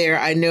from there,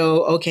 I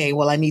know, okay,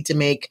 well, I need to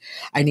make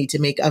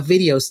a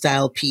video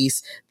style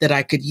piece that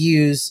I could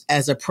use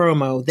as a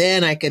promo.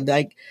 Then I could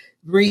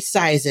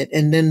resize it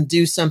and then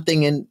do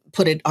something and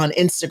put it on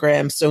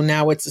Instagram. So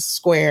now it's a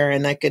square,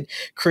 and I could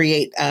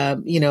create,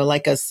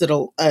 like a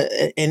little,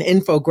 an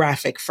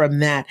infographic from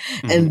that.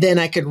 And then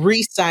I could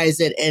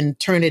resize it and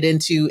turn it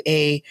into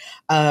a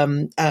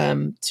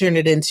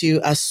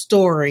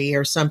story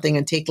or something,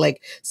 and take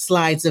like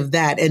slides of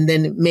that, and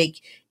then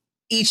make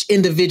each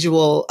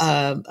individual,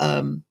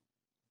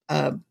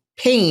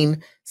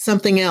 pane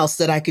something else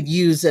that I could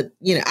use. That,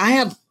 I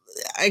have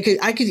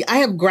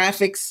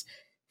graphics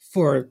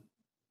for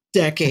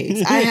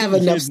decades. I have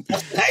enough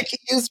stuff that I can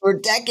use for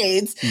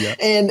decades. Yeah.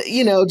 And,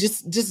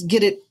 just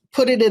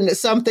put it into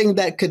something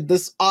that could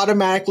just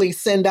automatically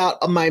send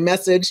out my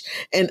message.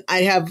 And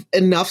I have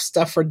enough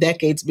stuff for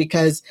decades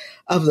because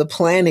of the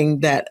planning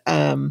that,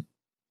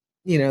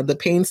 the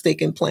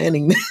painstaking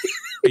planning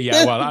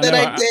yeah, well,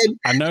 I did.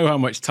 I know how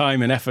much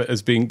time and effort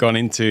has been gone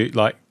into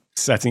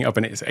setting up,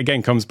 and it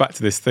again comes back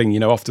to this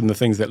thing, often the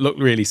things that look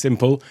really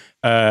simple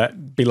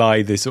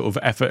belie the sort of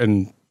effort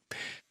and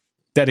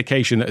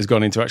dedication that has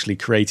gone into actually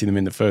creating them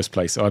in the first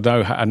place. So I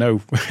know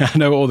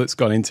all that's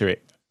gone into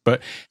it.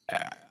 But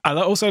I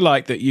also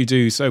like that you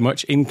do so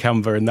much in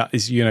Canva, and that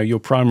is, your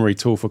primary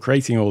tool for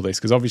creating all this,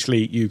 because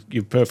obviously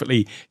you're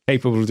perfectly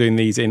capable of doing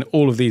these in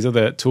all of these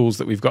other tools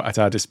that we've got at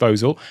our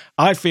disposal.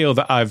 I feel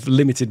that I've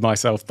limited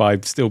myself by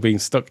still being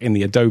stuck in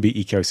the Adobe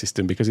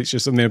ecosystem, because it's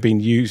just something I've been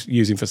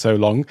using for so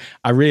long.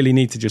 I really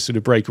need to just sort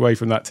of break away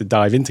from that to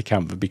dive into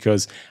Canva,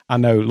 because I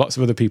know lots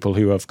of other people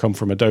who have come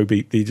from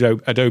Adobe,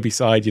 the Adobe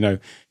side,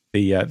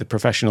 the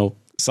professional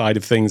side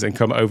of things, and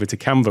come over to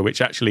Canva, which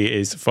actually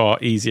is far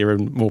easier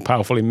and more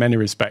powerful in many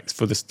respects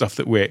for the stuff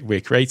that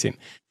we're creating.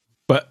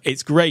 But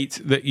it's great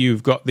that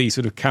you've got the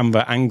sort of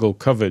Canva angle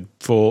covered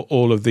for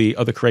all of the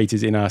other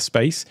creators in our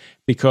space,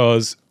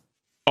 because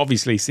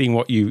obviously seeing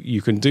what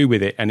you can do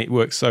with it, and it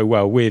works so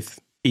well with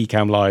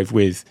Ecamm Live,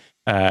 with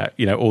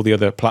all the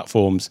other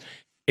platforms.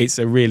 It's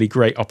a really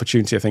great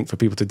opportunity, I think, for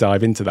people to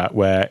dive into that,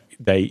 where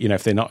they,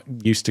 if they're not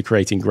used to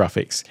creating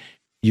graphics,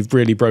 you've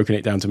really broken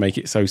it down to make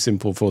it so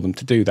simple for them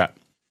to do that.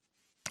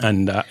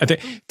 And I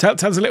think tell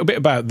us a little bit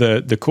about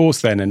the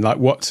course then, and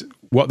what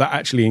that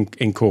actually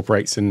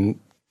incorporates, and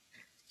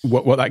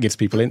what that gives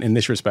people in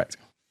this respect.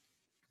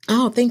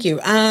 Oh, thank you.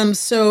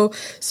 So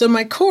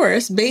my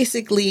course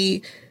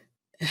basically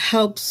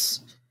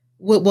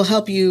will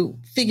help you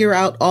figure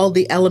out all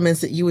the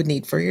elements that you would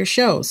need for your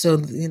show. So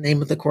the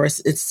name of the course,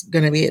 it's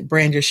going to be at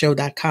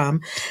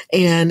brandyourshow.com.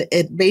 And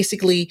it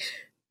basically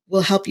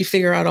will help you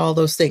figure out all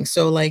those things.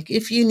 So like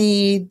if you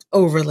need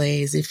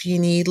overlays, if you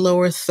need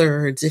lower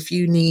thirds, if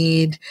you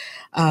need,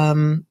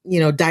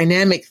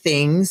 dynamic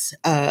things,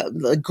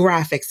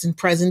 graphics and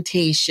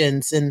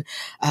presentations and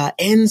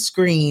end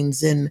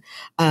screens and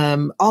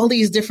all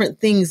these different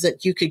things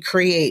that you could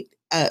create,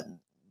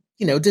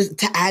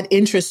 to add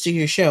interest to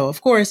your show. Of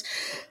course,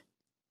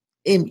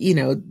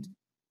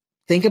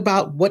 think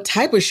about what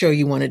type of show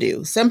you want to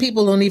do. Some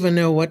people don't even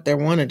know what they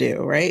want to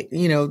do, right?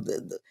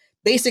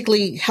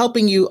 Basically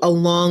helping you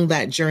along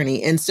that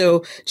journey. And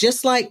so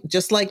just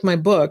like my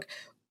book,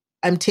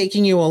 I'm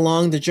taking you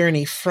along the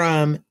journey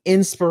from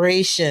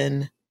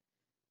inspiration,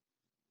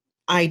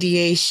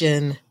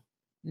 ideation.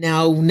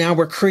 Now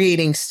we're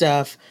creating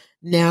stuff.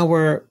 Now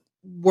we're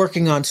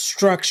working on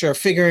structure,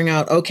 figuring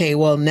out, okay,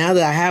 well, now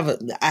that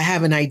I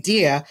have an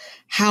idea,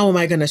 how am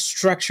I going to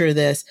structure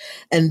this?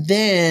 And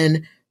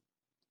then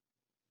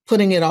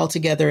putting it all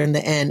together in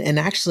the end and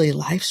actually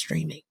live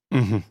streaming.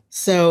 Mm-hmm.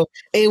 So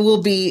it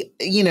will be,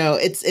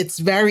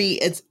 it's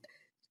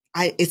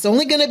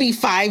only going to be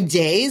 5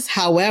 days.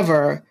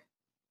 However,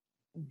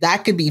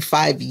 that could be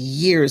 5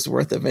 years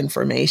worth of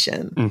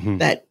information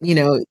that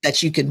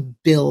you can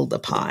build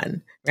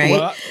upon. Right.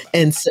 Well,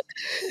 and so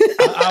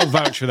I'll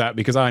vouch for that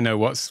because I know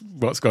what's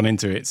gone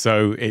into it.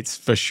 So it's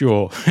for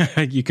sure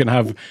you can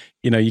have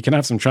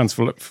some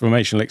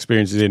transformational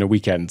experiences in a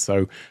weekend.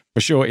 So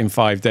for sure in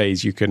 5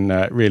 days, you can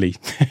really,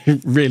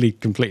 really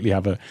completely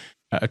have a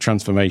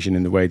transformation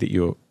in the way that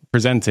you're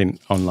presenting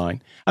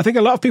online. I think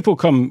a lot of people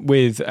come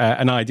with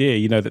an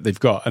idea, that they've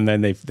got, and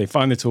then they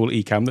find the tool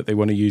Ecamm that they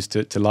want to use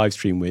to live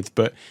stream with.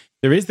 But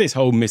there is this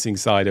whole missing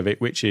side of it,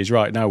 which is,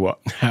 right, now what?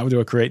 How do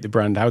I create the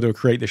brand? How do I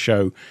create the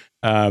show?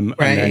 And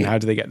then how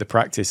do they get the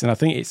practice? And I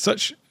think it's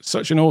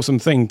such an awesome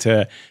thing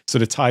to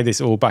sort of tie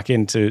this all back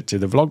into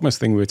the Vlogmas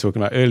thing we were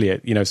talking about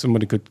earlier.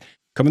 Somebody could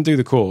come and do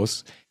the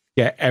course,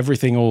 get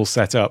everything all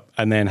set up,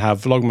 and then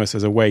have Vlogmas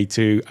as a way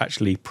to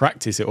actually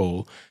practice it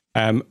all.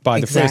 By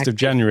the 1st of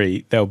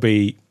January, they'll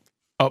be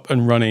up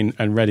and running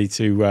and ready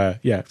to, a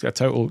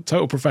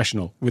total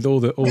professional with all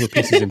the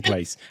pieces in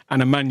place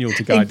and a manual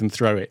to guide them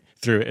through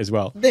it as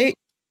well.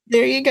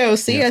 There you go.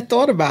 See, yeah. I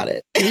thought about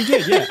it. You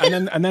did, yeah.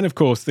 And then of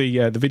course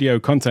the video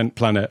content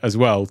planner as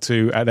well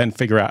to then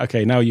figure out,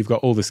 okay, now you've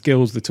got all the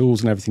skills, the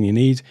tools, and everything you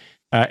need.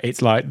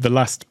 It's like the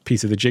last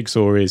piece of the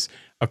jigsaw is,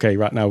 okay,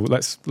 right now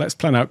let's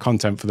plan out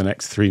content for the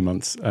next 3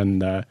 months.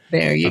 And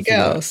there you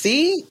go.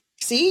 See,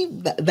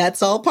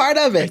 that's all part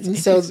of it. And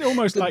so it's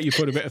almost like you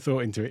put a bit of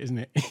thought into it, isn't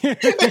it?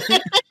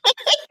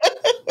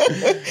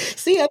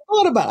 See, I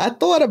thought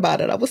about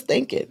it. I was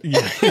thinking.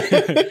 Yeah.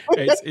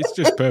 It's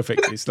just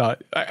perfect. It's like,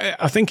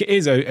 I think it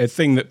is a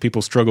thing that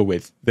people struggle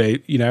with.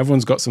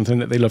 Everyone's got something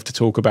that they love to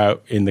talk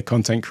about in the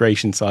content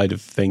creation side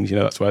of things.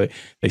 That's why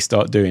they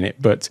start doing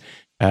it. But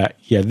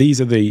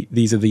these are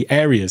the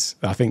areas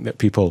I think that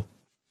people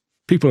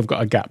have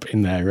got a gap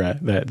in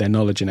their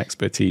knowledge and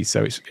expertise.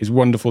 So it's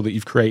wonderful that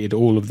you've created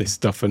all of this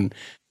stuff and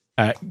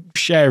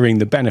sharing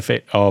the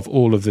benefit of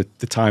all of the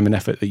time and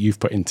effort that you've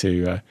put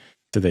into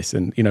to this,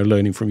 and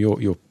learning from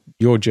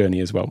your journey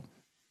as well.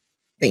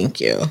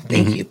 Thank you.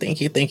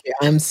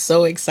 I'm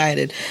so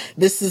excited.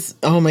 This is,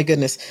 oh my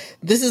goodness,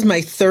 this is my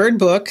 3rd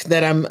book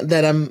that I'm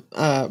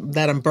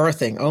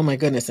birthing. Oh my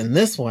goodness, and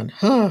this one,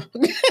 I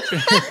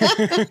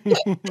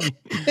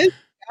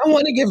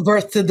want to give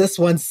birth to this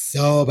one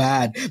so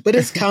bad, but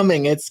it's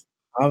coming. It's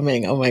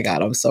coming. Oh my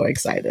God, I'm so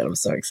excited.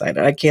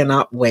 I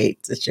cannot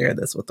wait to share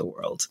this with the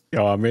world.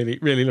 Oh, I'm really,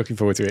 really looking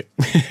forward to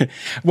it.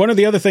 One of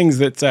the other things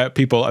that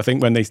people, I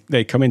think, when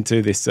they come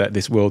into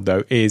this world,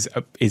 though, is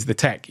the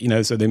tech.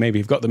 So they maybe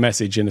have got the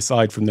message, and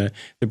aside from the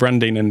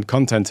branding and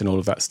content and all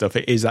of that stuff,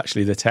 it is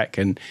actually the tech.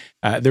 And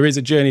there is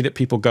a journey that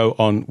people go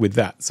on with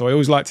that. So I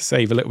always like to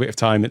save a little bit of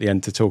time at the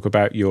end to talk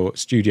about your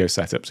studio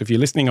setup. So if you're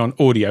listening on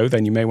audio,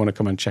 then you may want to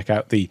come and check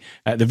out the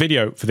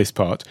video for this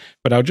part.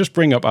 But I'll just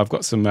bring up, I've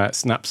got some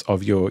snaps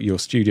of your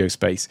studio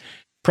space.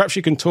 Perhaps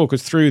you can talk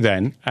us through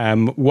then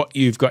what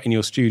you've got in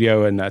your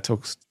studio, and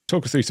talk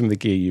us through some of the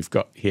gear you've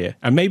got here,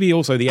 and maybe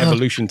also the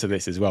evolution to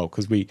this as well,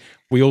 because we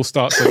all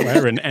start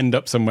somewhere and end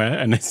up somewhere,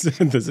 and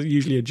there's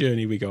usually a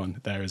journey we go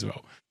on there as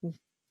well.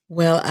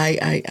 Well,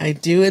 I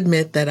do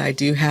admit that I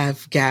do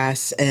have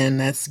gas, and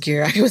that's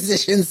gear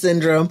acquisition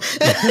syndrome.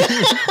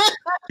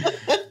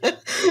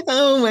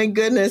 Oh my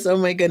goodness.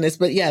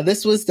 But yeah,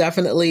 this was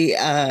definitely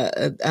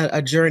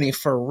a journey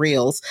for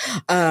reals.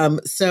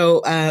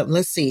 So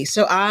let's see.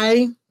 So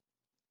I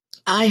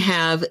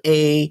have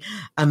a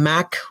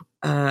Mac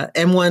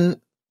M1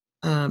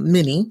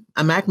 Mini,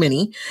 a Mac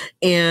Mini,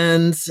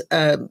 and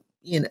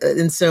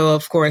and so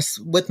of course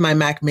with my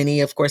Mac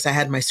Mini, of course I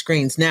had my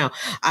screens. Now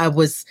I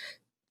was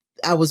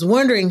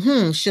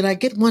wondering, should I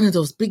get one of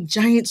those big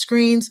giant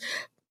screens?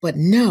 But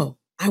no.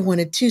 I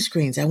wanted 2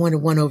 screens. I wanted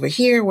one over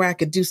here where I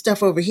could do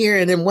stuff over here,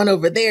 and then one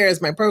over there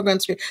as my program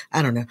screen.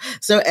 I don't know.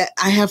 So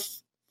I have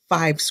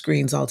 5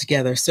 screens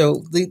altogether.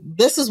 So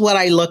this is what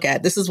I look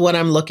at. This is what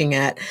I'm looking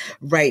at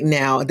right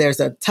now. There's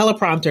a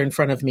teleprompter in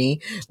front of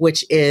me,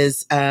 which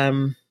is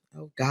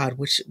oh God,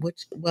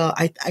 well,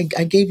 I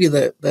gave you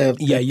the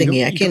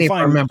thingy. I can't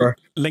even remember.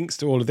 Links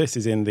to all of this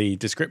is in the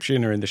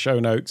description or in the show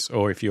notes,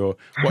 or if you're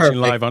watching Perfect.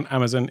 live on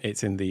Amazon,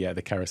 it's in the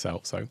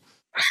carousel. So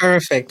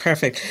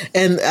perfect.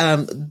 And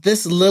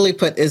this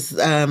Lilliput is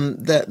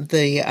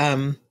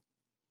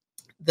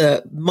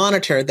the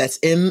monitor that's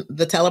in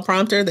the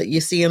teleprompter that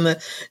you see in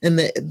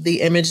the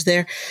image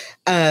there.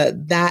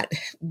 That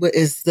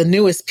is the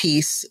newest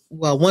piece.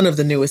 Well, one of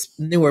the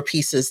newer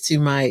pieces to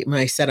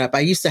my setup. I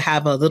used to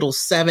have a little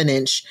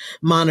 7-inch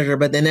monitor,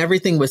 but then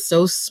everything was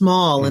so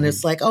small and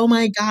it's like, oh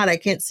my God, I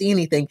can't see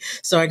anything.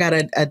 So I got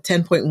a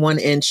 10.1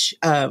 inch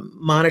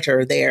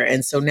monitor there.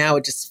 And so now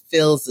it just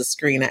fills the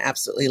screen. I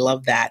absolutely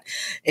love that.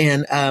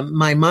 And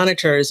my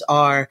monitors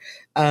are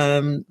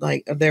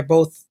like they're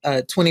both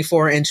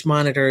 24-inch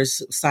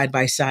monitors side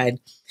by side.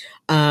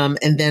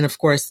 And then of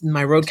course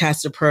my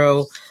Rodecaster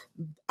Pro,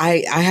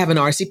 I have an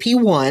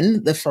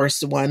RCP1,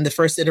 the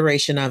first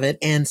iteration of it.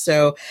 And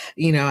so,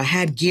 I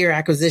had gear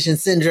acquisition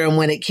syndrome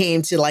when it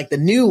came to like the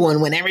new one,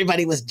 when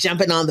everybody was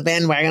jumping on the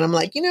bandwagon. I'm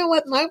like, you know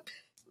what? My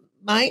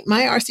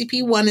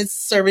RCP1 is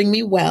serving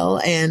me well,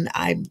 and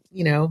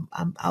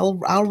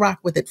I'll rock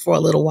with it for a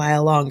little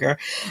while longer,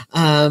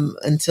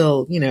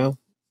 until, I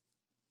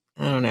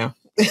don't know.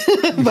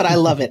 But I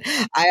love it.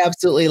 I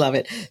absolutely love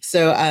it.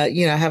 So, I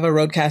have a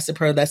Rodecaster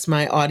Pro. That's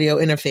my audio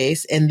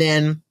interface. And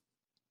then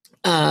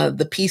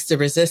the piece of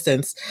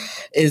resistance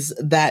is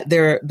that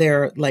there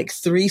are like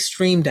 3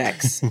 Stream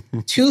Decks,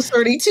 2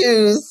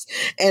 32s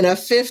and a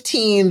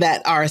 15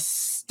 that are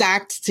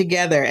stacked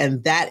together.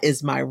 And that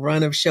is my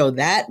run of show.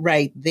 That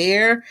right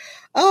there.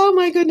 Oh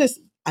my goodness.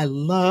 I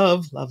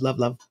love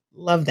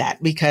that,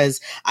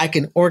 because I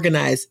can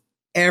organize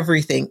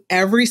everything.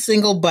 Every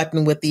single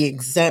button with the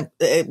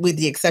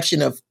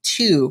exception of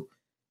 2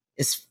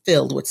 is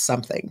filled with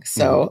something.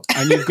 So,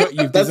 and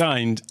you've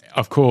designed,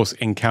 of course,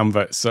 in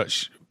Canva,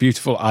 such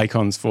beautiful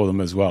icons for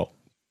them as well.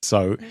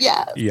 So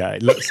yeah,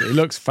 it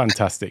looks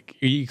fantastic.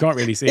 You can't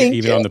really see it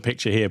even on the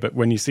picture here, but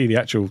when you see the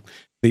actual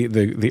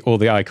all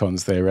the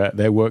icons,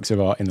 they're works of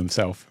art in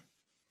themselves.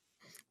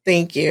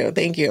 Thank you.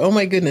 Oh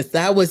my goodness,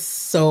 that was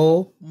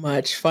so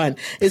much fun.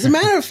 As a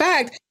matter of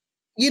fact,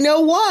 you know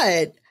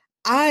what?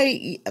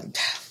 I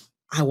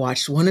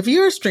watched one of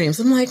your streams.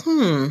 I'm like,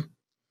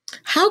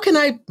 how can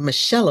I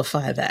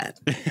Michelleify that?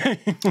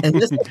 And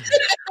this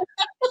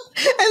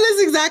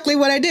is exactly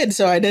what I did.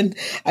 So I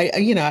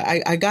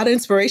got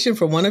inspiration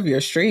from one of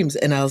your streams,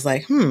 and I was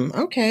like,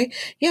 okay,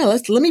 yeah,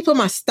 let me put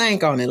my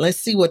stank on it. Let's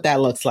see what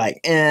that looks like.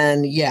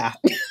 And yeah,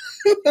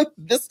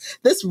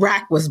 this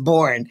rack was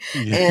born,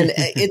 and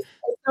it's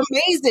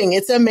amazing.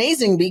 It's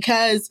amazing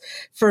because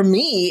for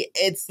me,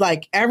 it's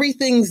like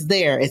everything's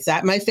there. It's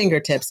at my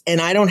fingertips,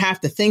 and I don't have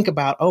to think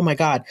about, oh my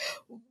God,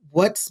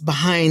 what's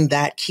behind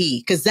that key?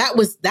 Because that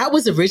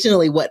was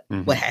originally what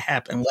had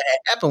happened. What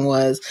had happened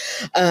was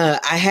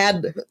I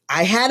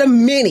had a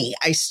mini.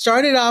 I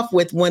started off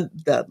with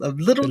the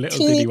little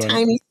teeny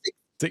tiny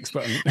 6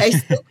 button.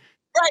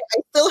 Right.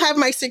 I still have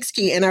my 6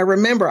 key. And I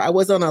remember I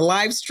was on a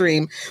live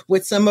stream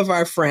with some of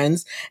our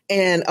friends,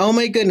 and oh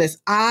my goodness,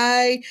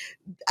 I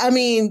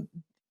mean,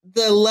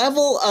 the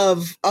level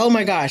of, oh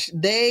my gosh,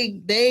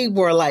 they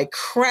were like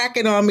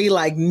cracking on me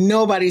like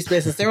nobody's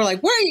business. They were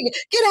like, where are you?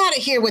 Get out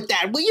of here with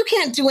that. Well, you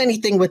can't do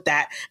anything with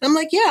that. And I'm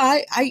like, yeah,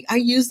 I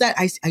use that.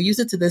 I use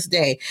it to this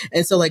day.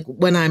 And so like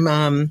when I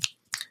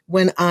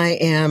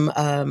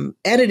am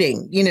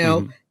editing,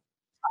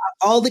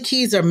 all the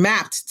keys are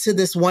mapped to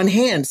this one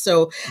hand.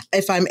 So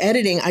if I'm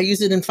editing, I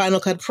use it in Final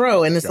Cut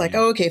Pro, and it's like,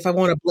 oh, okay, if I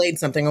want to blade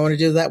something, I want to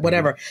do that,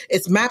 whatever.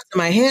 It's mapped to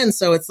my hand.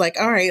 So it's like,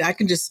 all right, I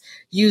can just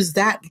use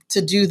that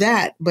to do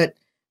that. But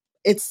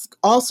it's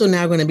also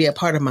now going to be a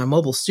part of my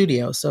mobile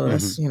studio. So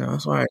that's,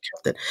 that's why I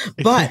kept it.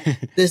 But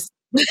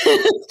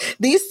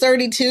these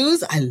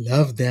 32s, I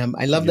love them.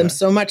 I love them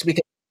so much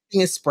because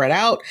everything is spread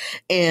out.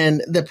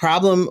 And the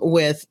problem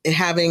with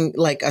having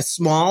like a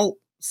small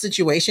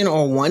situation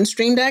or one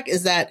Stream Deck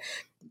is that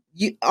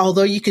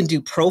although you can do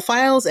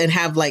profiles and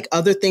have like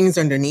other things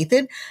underneath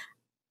it,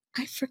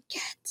 I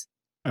forget.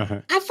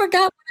 I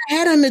forgot what I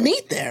had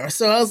underneath there.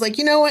 So I was like,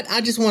 you know what?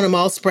 I just want them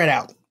all spread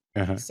out.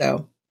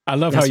 So I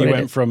love how you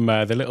went from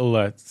the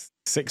little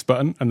 6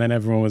 button, and then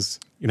everyone was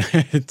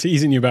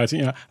teasing you about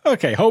it.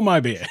 Okay, hold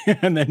my beer,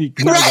 and then you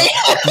got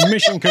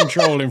mission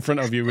control in front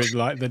of you with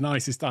like the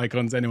nicest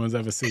icons anyone's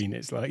ever seen.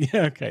 It's like,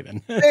 yeah, okay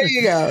then. There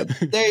you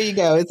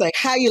go. It's like,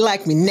 how you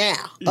like me now?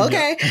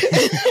 Okay.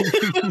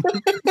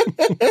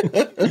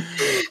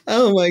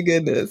 Oh my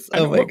goodness.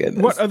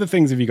 What other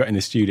things have you got in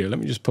the studio? Let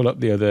me just pull up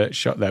the other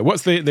shot there.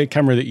 What's the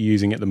camera that you're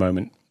using at the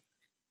moment?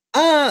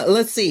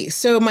 Let's see.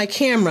 So my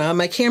camera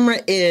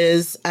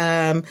is,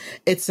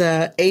 it's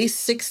a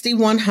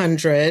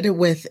A6100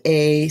 with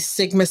a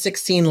Sigma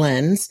 16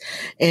 lens,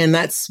 and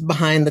that's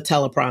behind the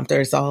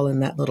teleprompter. It's all in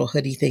that little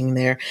hoodie thing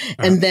there.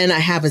 And then I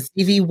have a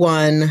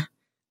ZV-1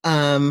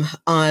 on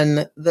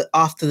the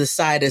off to the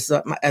side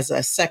as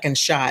a second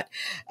shot.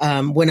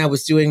 When I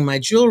was doing my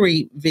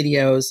jewelry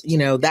videos,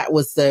 that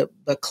was the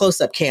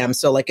close up cam.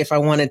 So like if I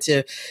wanted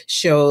to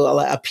show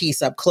a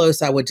piece up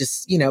close, I would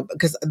just,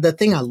 because the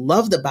thing I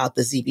loved about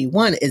the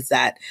ZV-1 is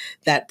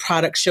that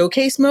product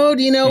showcase mode,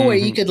 where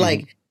you could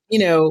like,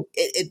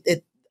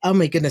 it oh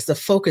my goodness, the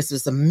focus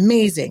was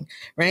amazing.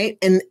 Right.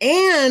 And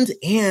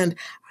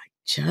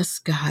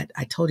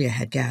I told you I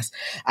had gas.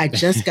 I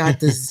just got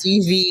the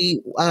ZV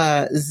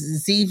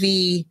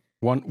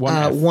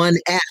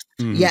 1F.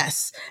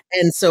 Yes.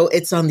 And so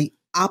it's on the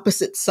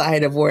opposite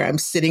side of where I'm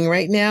sitting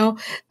right now.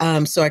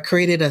 So I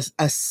created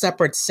a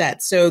separate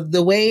set. So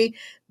the way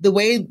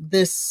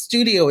this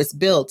studio is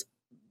built,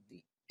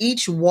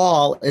 each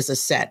wall is a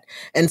set.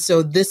 And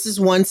so this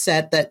is one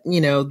set that,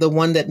 the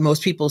one that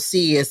most people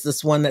see is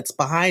this one that's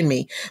behind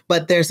me,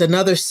 but there's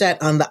another set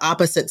on the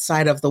opposite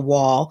side of the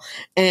wall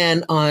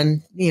and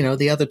on,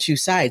 the other two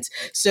sides.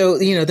 So,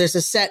 there's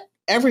a set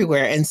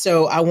everywhere. And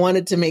so I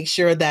wanted to make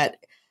sure that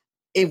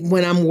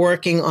when I'm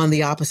working on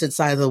the opposite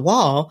side of the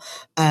wall,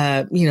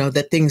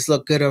 that things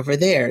look good over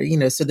there,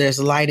 so there's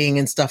lighting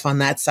and stuff on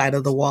that side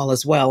of the wall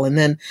as well. And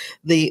then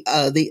the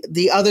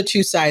other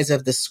two sides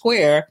of the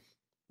square,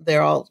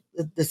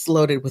 it's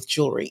loaded with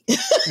jewelry.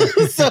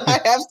 So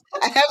I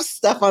have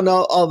stuff on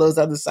all those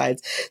other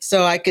sides.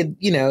 So I could,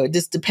 it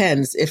just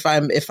depends. If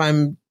I'm,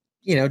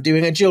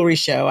 doing a jewelry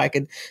show, I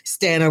could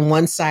stand on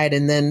one side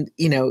and then,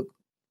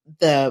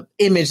 the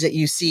image that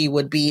you see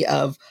would be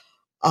of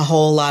a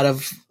whole lot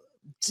of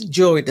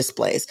jewelry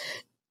displays.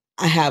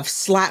 I have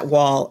slat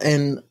wall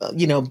and,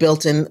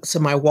 built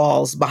into my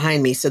walls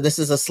behind me. So this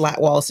is a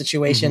slat wall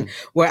situation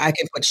where I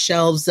can put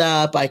shelves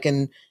up. I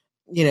can,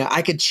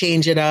 I could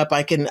change it up.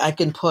 I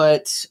can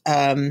put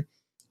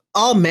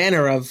all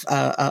manner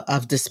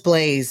of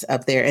displays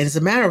up there. And as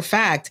a matter of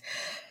fact,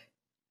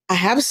 I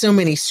have so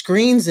many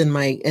screens in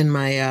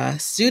my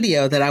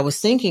studio that I was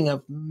thinking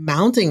of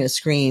mounting a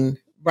screen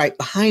right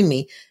behind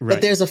me. Right.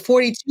 But there's a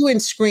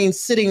 42-inch screen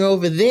sitting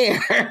over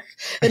there,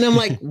 and I'm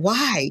like,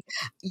 why?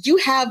 You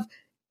have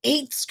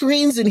 8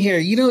 screens in here.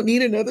 You don't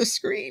need another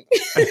screen.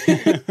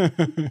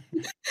 I'm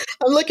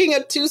looking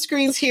at 2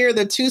 screens here.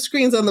 There are 2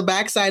 screens on the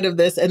back side of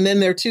this. And then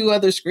there are 2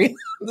 other screens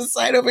on the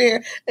side over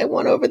here and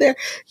one over there.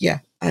 Yeah.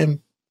 I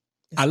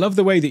love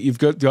the way that you've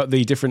got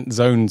the different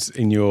zones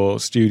in your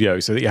studio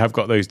so that you have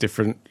got those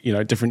different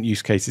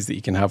use cases that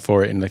you can have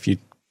for it. And if you're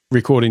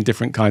recording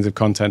different kinds of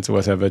content or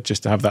whatever,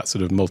 just to have that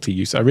sort of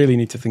multi-use. I really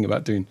need to think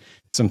about doing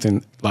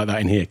something like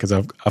that in here because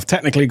I've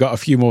technically got a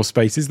few more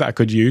spaces that I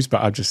could use,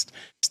 but I've just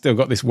still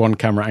got this one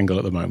camera angle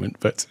at the moment.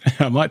 But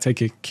I might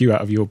take a cue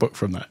out of your book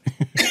from that.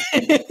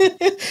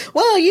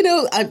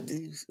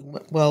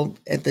 Well,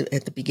 at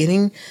the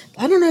beginning,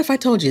 I don't know if I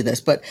told you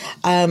this, but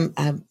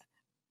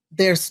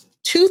there's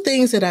 2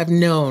 things that I've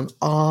known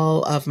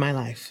all of my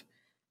life.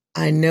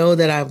 I know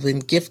that I've been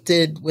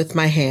gifted with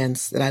my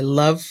hands, that I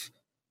love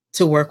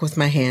to work with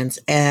my hands,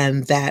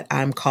 and that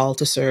I'm called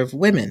to serve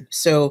women.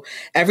 So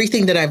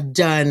everything that I've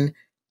done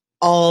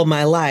all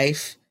my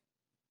life,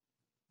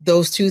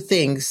 those 2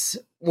 things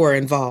were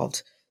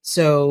involved.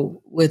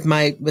 So with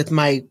my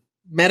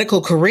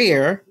medical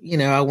career,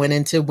 I went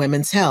into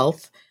women's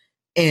health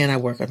and I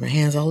work with my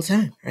hands all the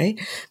time. Right.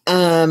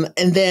 And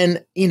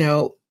then,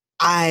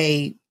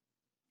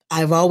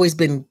 I've always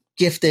been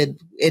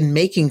gifted in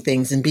making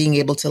things and being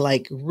able to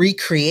like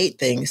recreate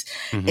things.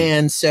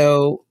 And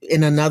so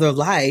in another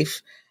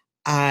life,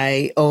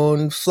 I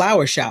owned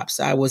flower shops.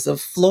 I was a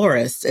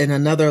florist. In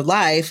another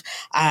life,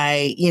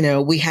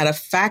 we had a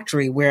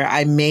factory where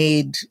I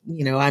made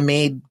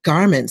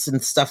garments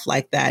and stuff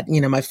like that.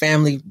 My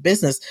family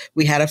business,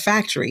 we had a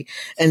factory.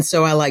 And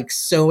so I like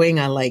sewing.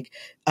 I like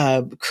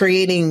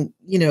creating,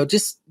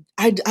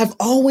 I've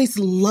always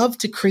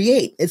loved to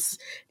create. It's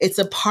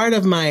a part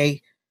of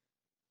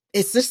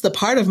it's just a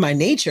part of my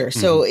nature.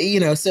 So,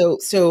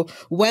 so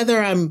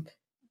whether I'm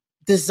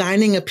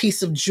designing a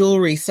piece of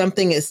jewelry,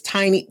 something as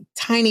tiny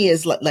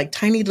as like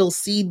tiny little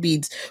seed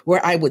beads where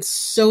I would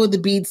sew the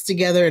beads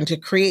together and to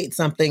create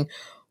something,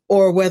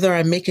 or whether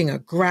I'm making a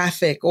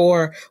graphic,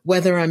 or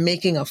whether I'm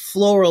making a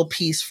floral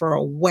piece for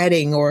a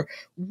wedding or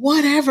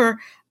whatever,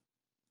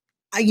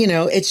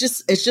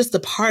 it's just a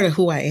part of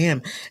who I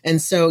am.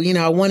 And so,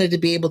 I wanted to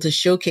be able to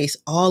showcase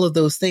all of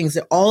those things,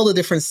 all the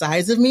different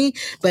sides of me.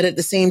 But at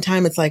the same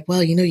time, it's like,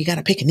 well, you got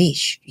to pick a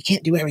niche. You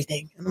can't do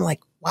everything. And I'm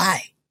like,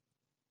 why?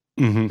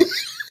 Why?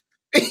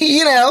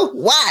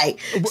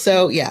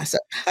 So, yeah, so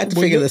I had to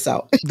figure this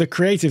out. The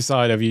creative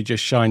side of you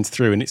just shines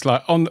through. And it's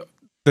like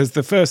there's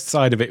the first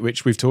side of it,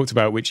 which we've talked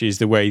about, which is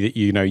the way that,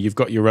 you've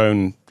got your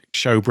own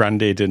show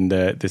branded and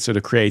the sort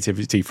of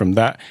creativity from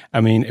that.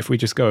 I mean, if we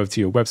just go over to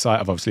your website,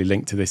 I've obviously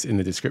linked to this in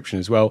the description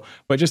as well,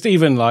 but just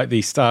even like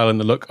the style and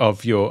the look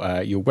of your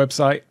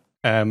website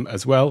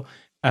as well.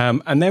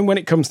 And then when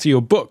it comes to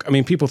your book, I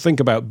mean, people think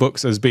about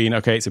books as being,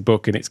 okay, it's a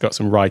book and it's got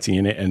some writing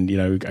in it and,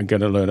 I'm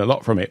going to learn a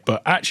lot from it.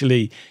 But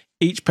actually,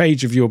 each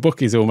page of your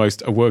book is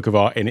almost a work of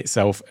art in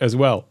itself as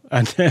well.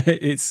 And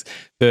it's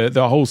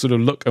the whole sort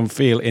of look and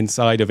feel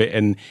inside of it.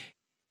 And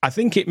I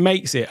think it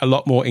makes it a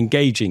lot more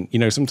engaging.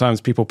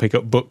 Sometimes people pick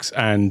up books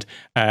and,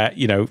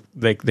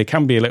 they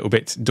can be a little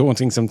bit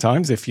daunting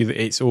sometimes if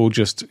it's all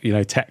just,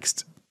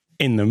 text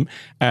in them.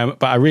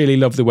 But I really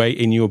love the way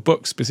in your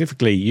book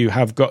specifically, you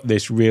have got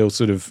this real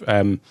sort of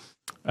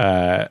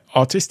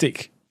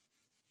artistic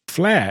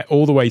flair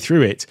all the way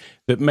through it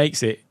that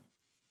makes it,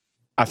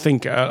 I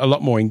think, a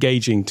lot more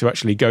engaging to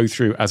actually go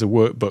through as a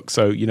workbook.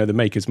 So, the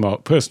Maker's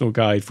Mark personal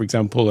guide, for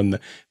example, and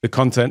the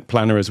content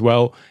planner as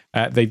well.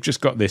 They've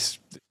just got this,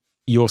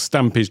 your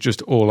stamp is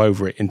just all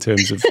over it in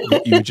terms of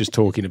what you were just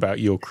talking about,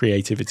 your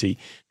creativity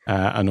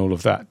and all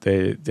of that.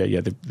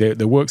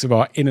 The works of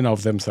art in and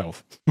of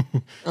themselves.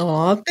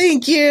 Oh,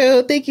 thank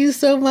you. Thank you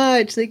so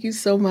much. Thank you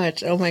so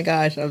much. Oh my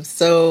gosh. I'm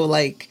so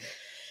I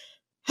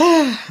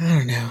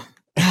don't know.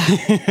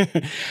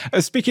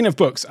 Speaking of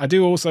books, I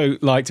do also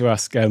like to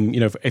ask,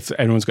 if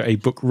anyone's got a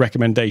book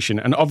recommendation,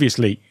 and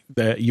obviously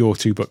your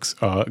 2 books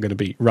are going to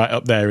be right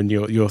up there, and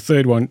your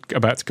third one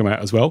about to come out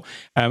as well.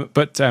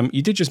 But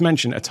you did just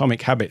mention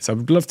Atomic Habits. I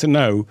would love to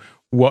know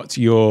what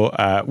your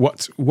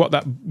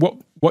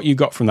what you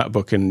got from that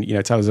book, and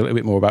tell us a little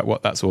bit more about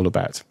what that's all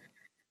about.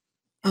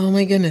 Oh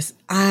my goodness,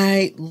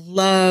 I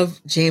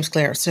love James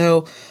Clear.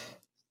 So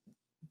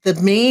the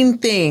main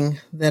thing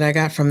that I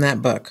got from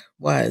that book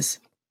was,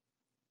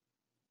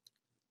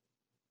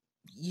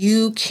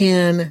 you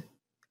can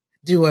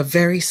do a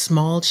very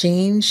small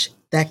change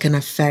that can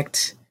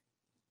affect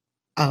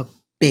a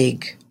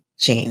big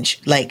change.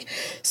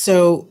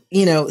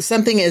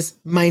 Something as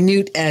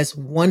minute as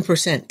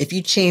 1%. If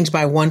you change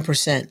by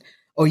 1%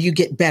 or you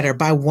get better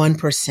by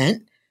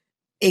 1%,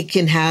 it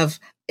can have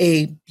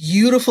a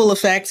beautiful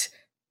effect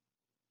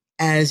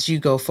as you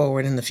go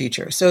forward in the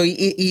future. So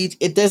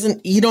it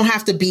doesn't, you don't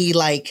have to be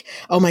like,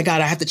 oh my God,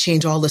 I have to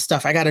change all this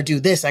stuff. I got to do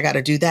this. I got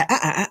to do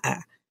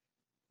that.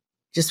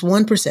 Just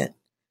 1%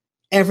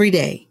 every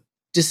day,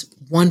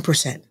 just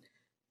 1%,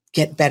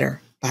 get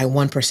better by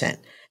 1%.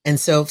 And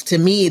so to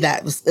me,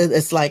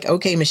 it's like,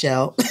 okay,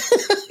 Michelle,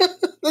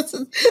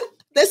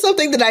 that's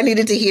something that I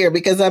needed to hear,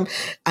 because I'm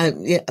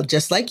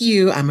just like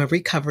you, I'm a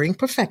recovering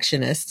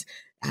perfectionist.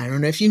 I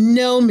don't know if you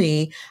know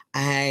me,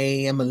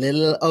 I am a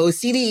little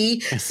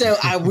OCD. So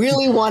I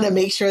really want to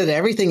make sure that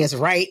everything is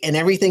right and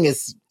everything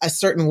is a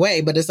certain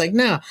way. But it's like,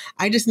 no,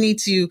 I just need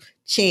to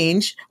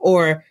change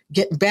or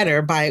get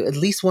better by at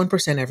least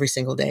 1% every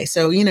single day.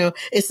 So,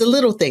 it's the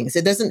little things.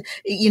 It doesn't,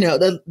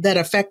 that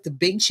affect the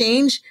big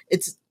change.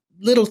 It's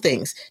little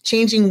things,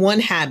 changing one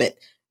habit,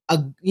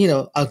 a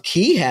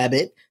key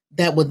habit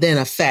that would then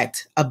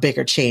affect a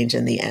bigger change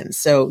in the end.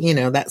 So,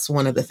 that's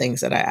one of the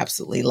things that I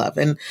absolutely love.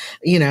 And,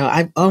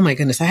 oh my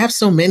goodness, I have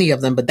so many of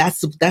them, but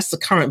that's the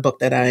current book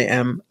that I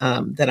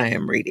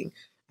am reading.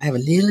 I have a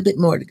little bit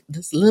more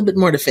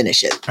to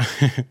finish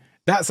it.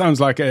 That sounds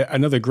like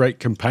another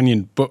great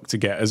companion book to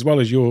get, as well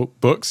as your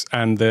books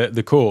and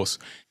the course.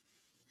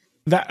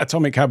 That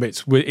Atomic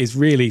Habits is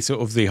really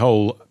sort of the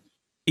whole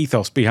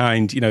ethos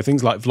behind,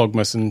 things like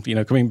Vlogmas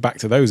and, coming back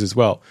to those as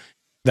well.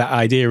 That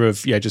idea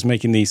of, just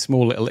making these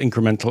small little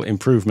incremental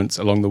improvements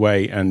along the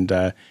way and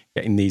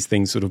getting these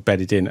things sort of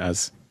bedded in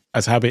as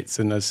habits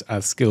and as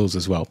skills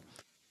as well.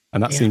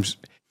 And that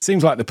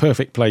seems like the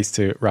perfect place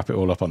to wrap it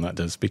all up on, that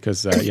does,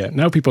 because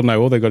now people know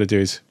all they've got to do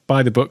is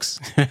buy the books,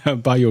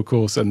 buy your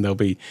course, and they'll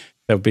be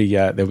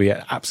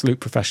an absolute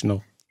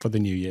professional for the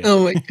new year.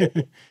 Oh my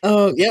God.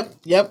 Oh,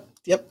 yep.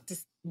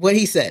 Just what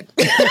he said.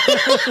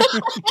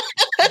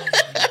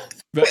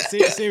 But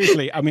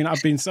seriously, I mean,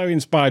 I've been so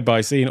inspired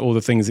by seeing all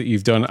the things that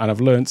you've done, and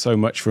I've learned so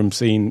much from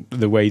seeing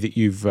the way that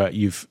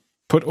you've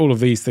put all of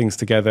these things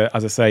together.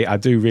 As I say, I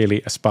do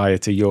really aspire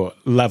to your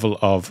level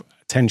of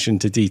attention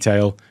to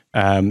detail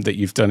that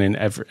you've done in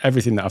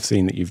everything that I've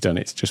seen that you've done.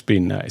 It's just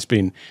been it's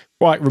been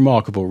quite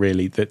remarkable,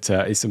 really. That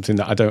is something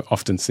that I don't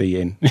often see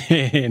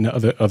in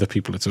other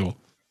people at all.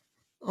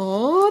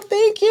 Oh,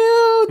 thank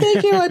you.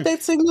 I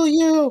did signal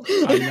you.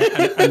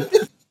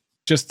 And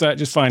just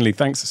finally,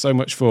 thanks so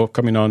much for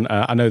coming on.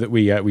 I know that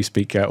we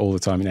speak all the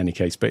time in any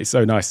case, but it's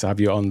so nice to have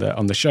you on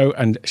the show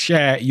and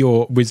share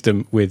your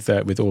wisdom with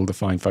all the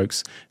fine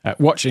folks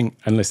watching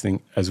and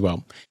listening as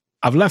well.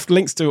 I've left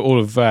links to all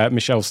of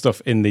Michelle's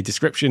stuff in the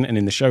description and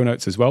in the show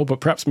notes as well. But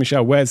perhaps,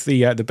 Michelle, where's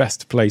the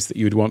best place that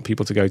you would want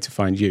people to go to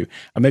find you?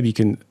 And maybe you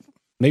can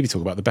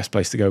talk about the best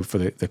place to go for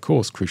the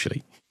course,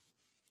 crucially.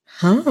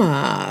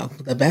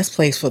 The best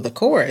place for the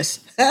course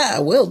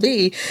will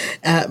be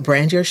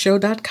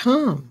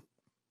brandyourshow.com.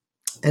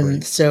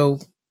 And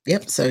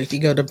Great. So if you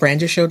go to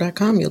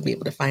brandyourshow.com, you'll be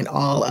able to find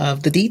all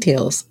of the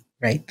details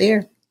right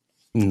there.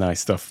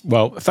 Nice stuff.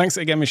 Well, thanks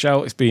again,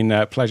 Michelle. It's been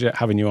a pleasure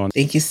having you on.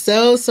 Thank you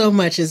so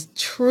much. It's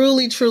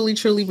truly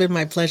been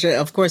my pleasure.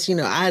 Of course,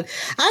 I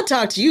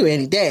talk to you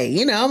any day.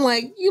 I'm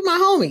like, you my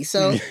homie,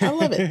 so I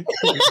love it.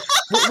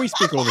 We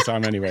speak all the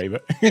time anyway,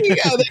 but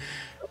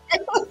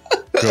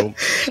Cool.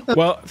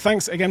 Well,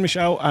 thanks again,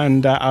 Michelle.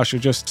 And I shall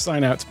just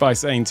sign out by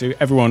saying to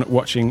everyone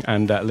watching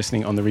and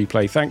listening on the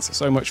replay, thanks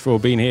so much for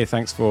being here.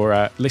 Thanks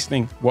for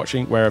listening,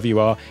 watching, wherever you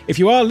are. If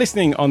you are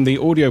listening on the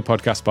audio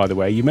podcast, by the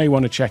way, you may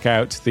want to check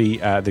out the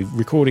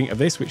recording of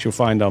this, which you'll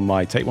find on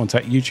my Take One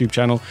Tech YouTube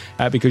channel,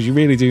 because you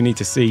really do need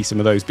to see some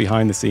of those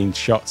behind-the-scenes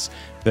shots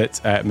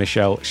that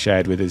Michelle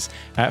shared with us.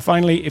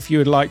 Finally, if you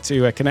would like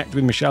to connect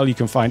with Michelle, you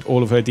can find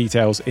all of her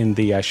details in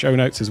the show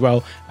notes as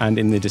well and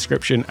in the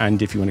description.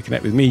 And if you want to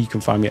connect with me, you can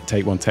find me at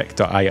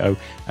takeonetech.io,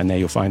 and there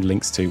you'll find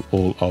links to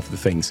all of the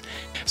things.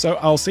 So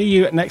I'll see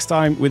you next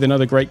time with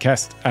another great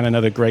guest and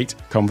another great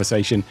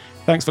conversation.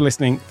 Thanks for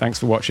listening. Thanks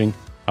for watching.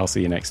 I'll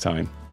see you next time.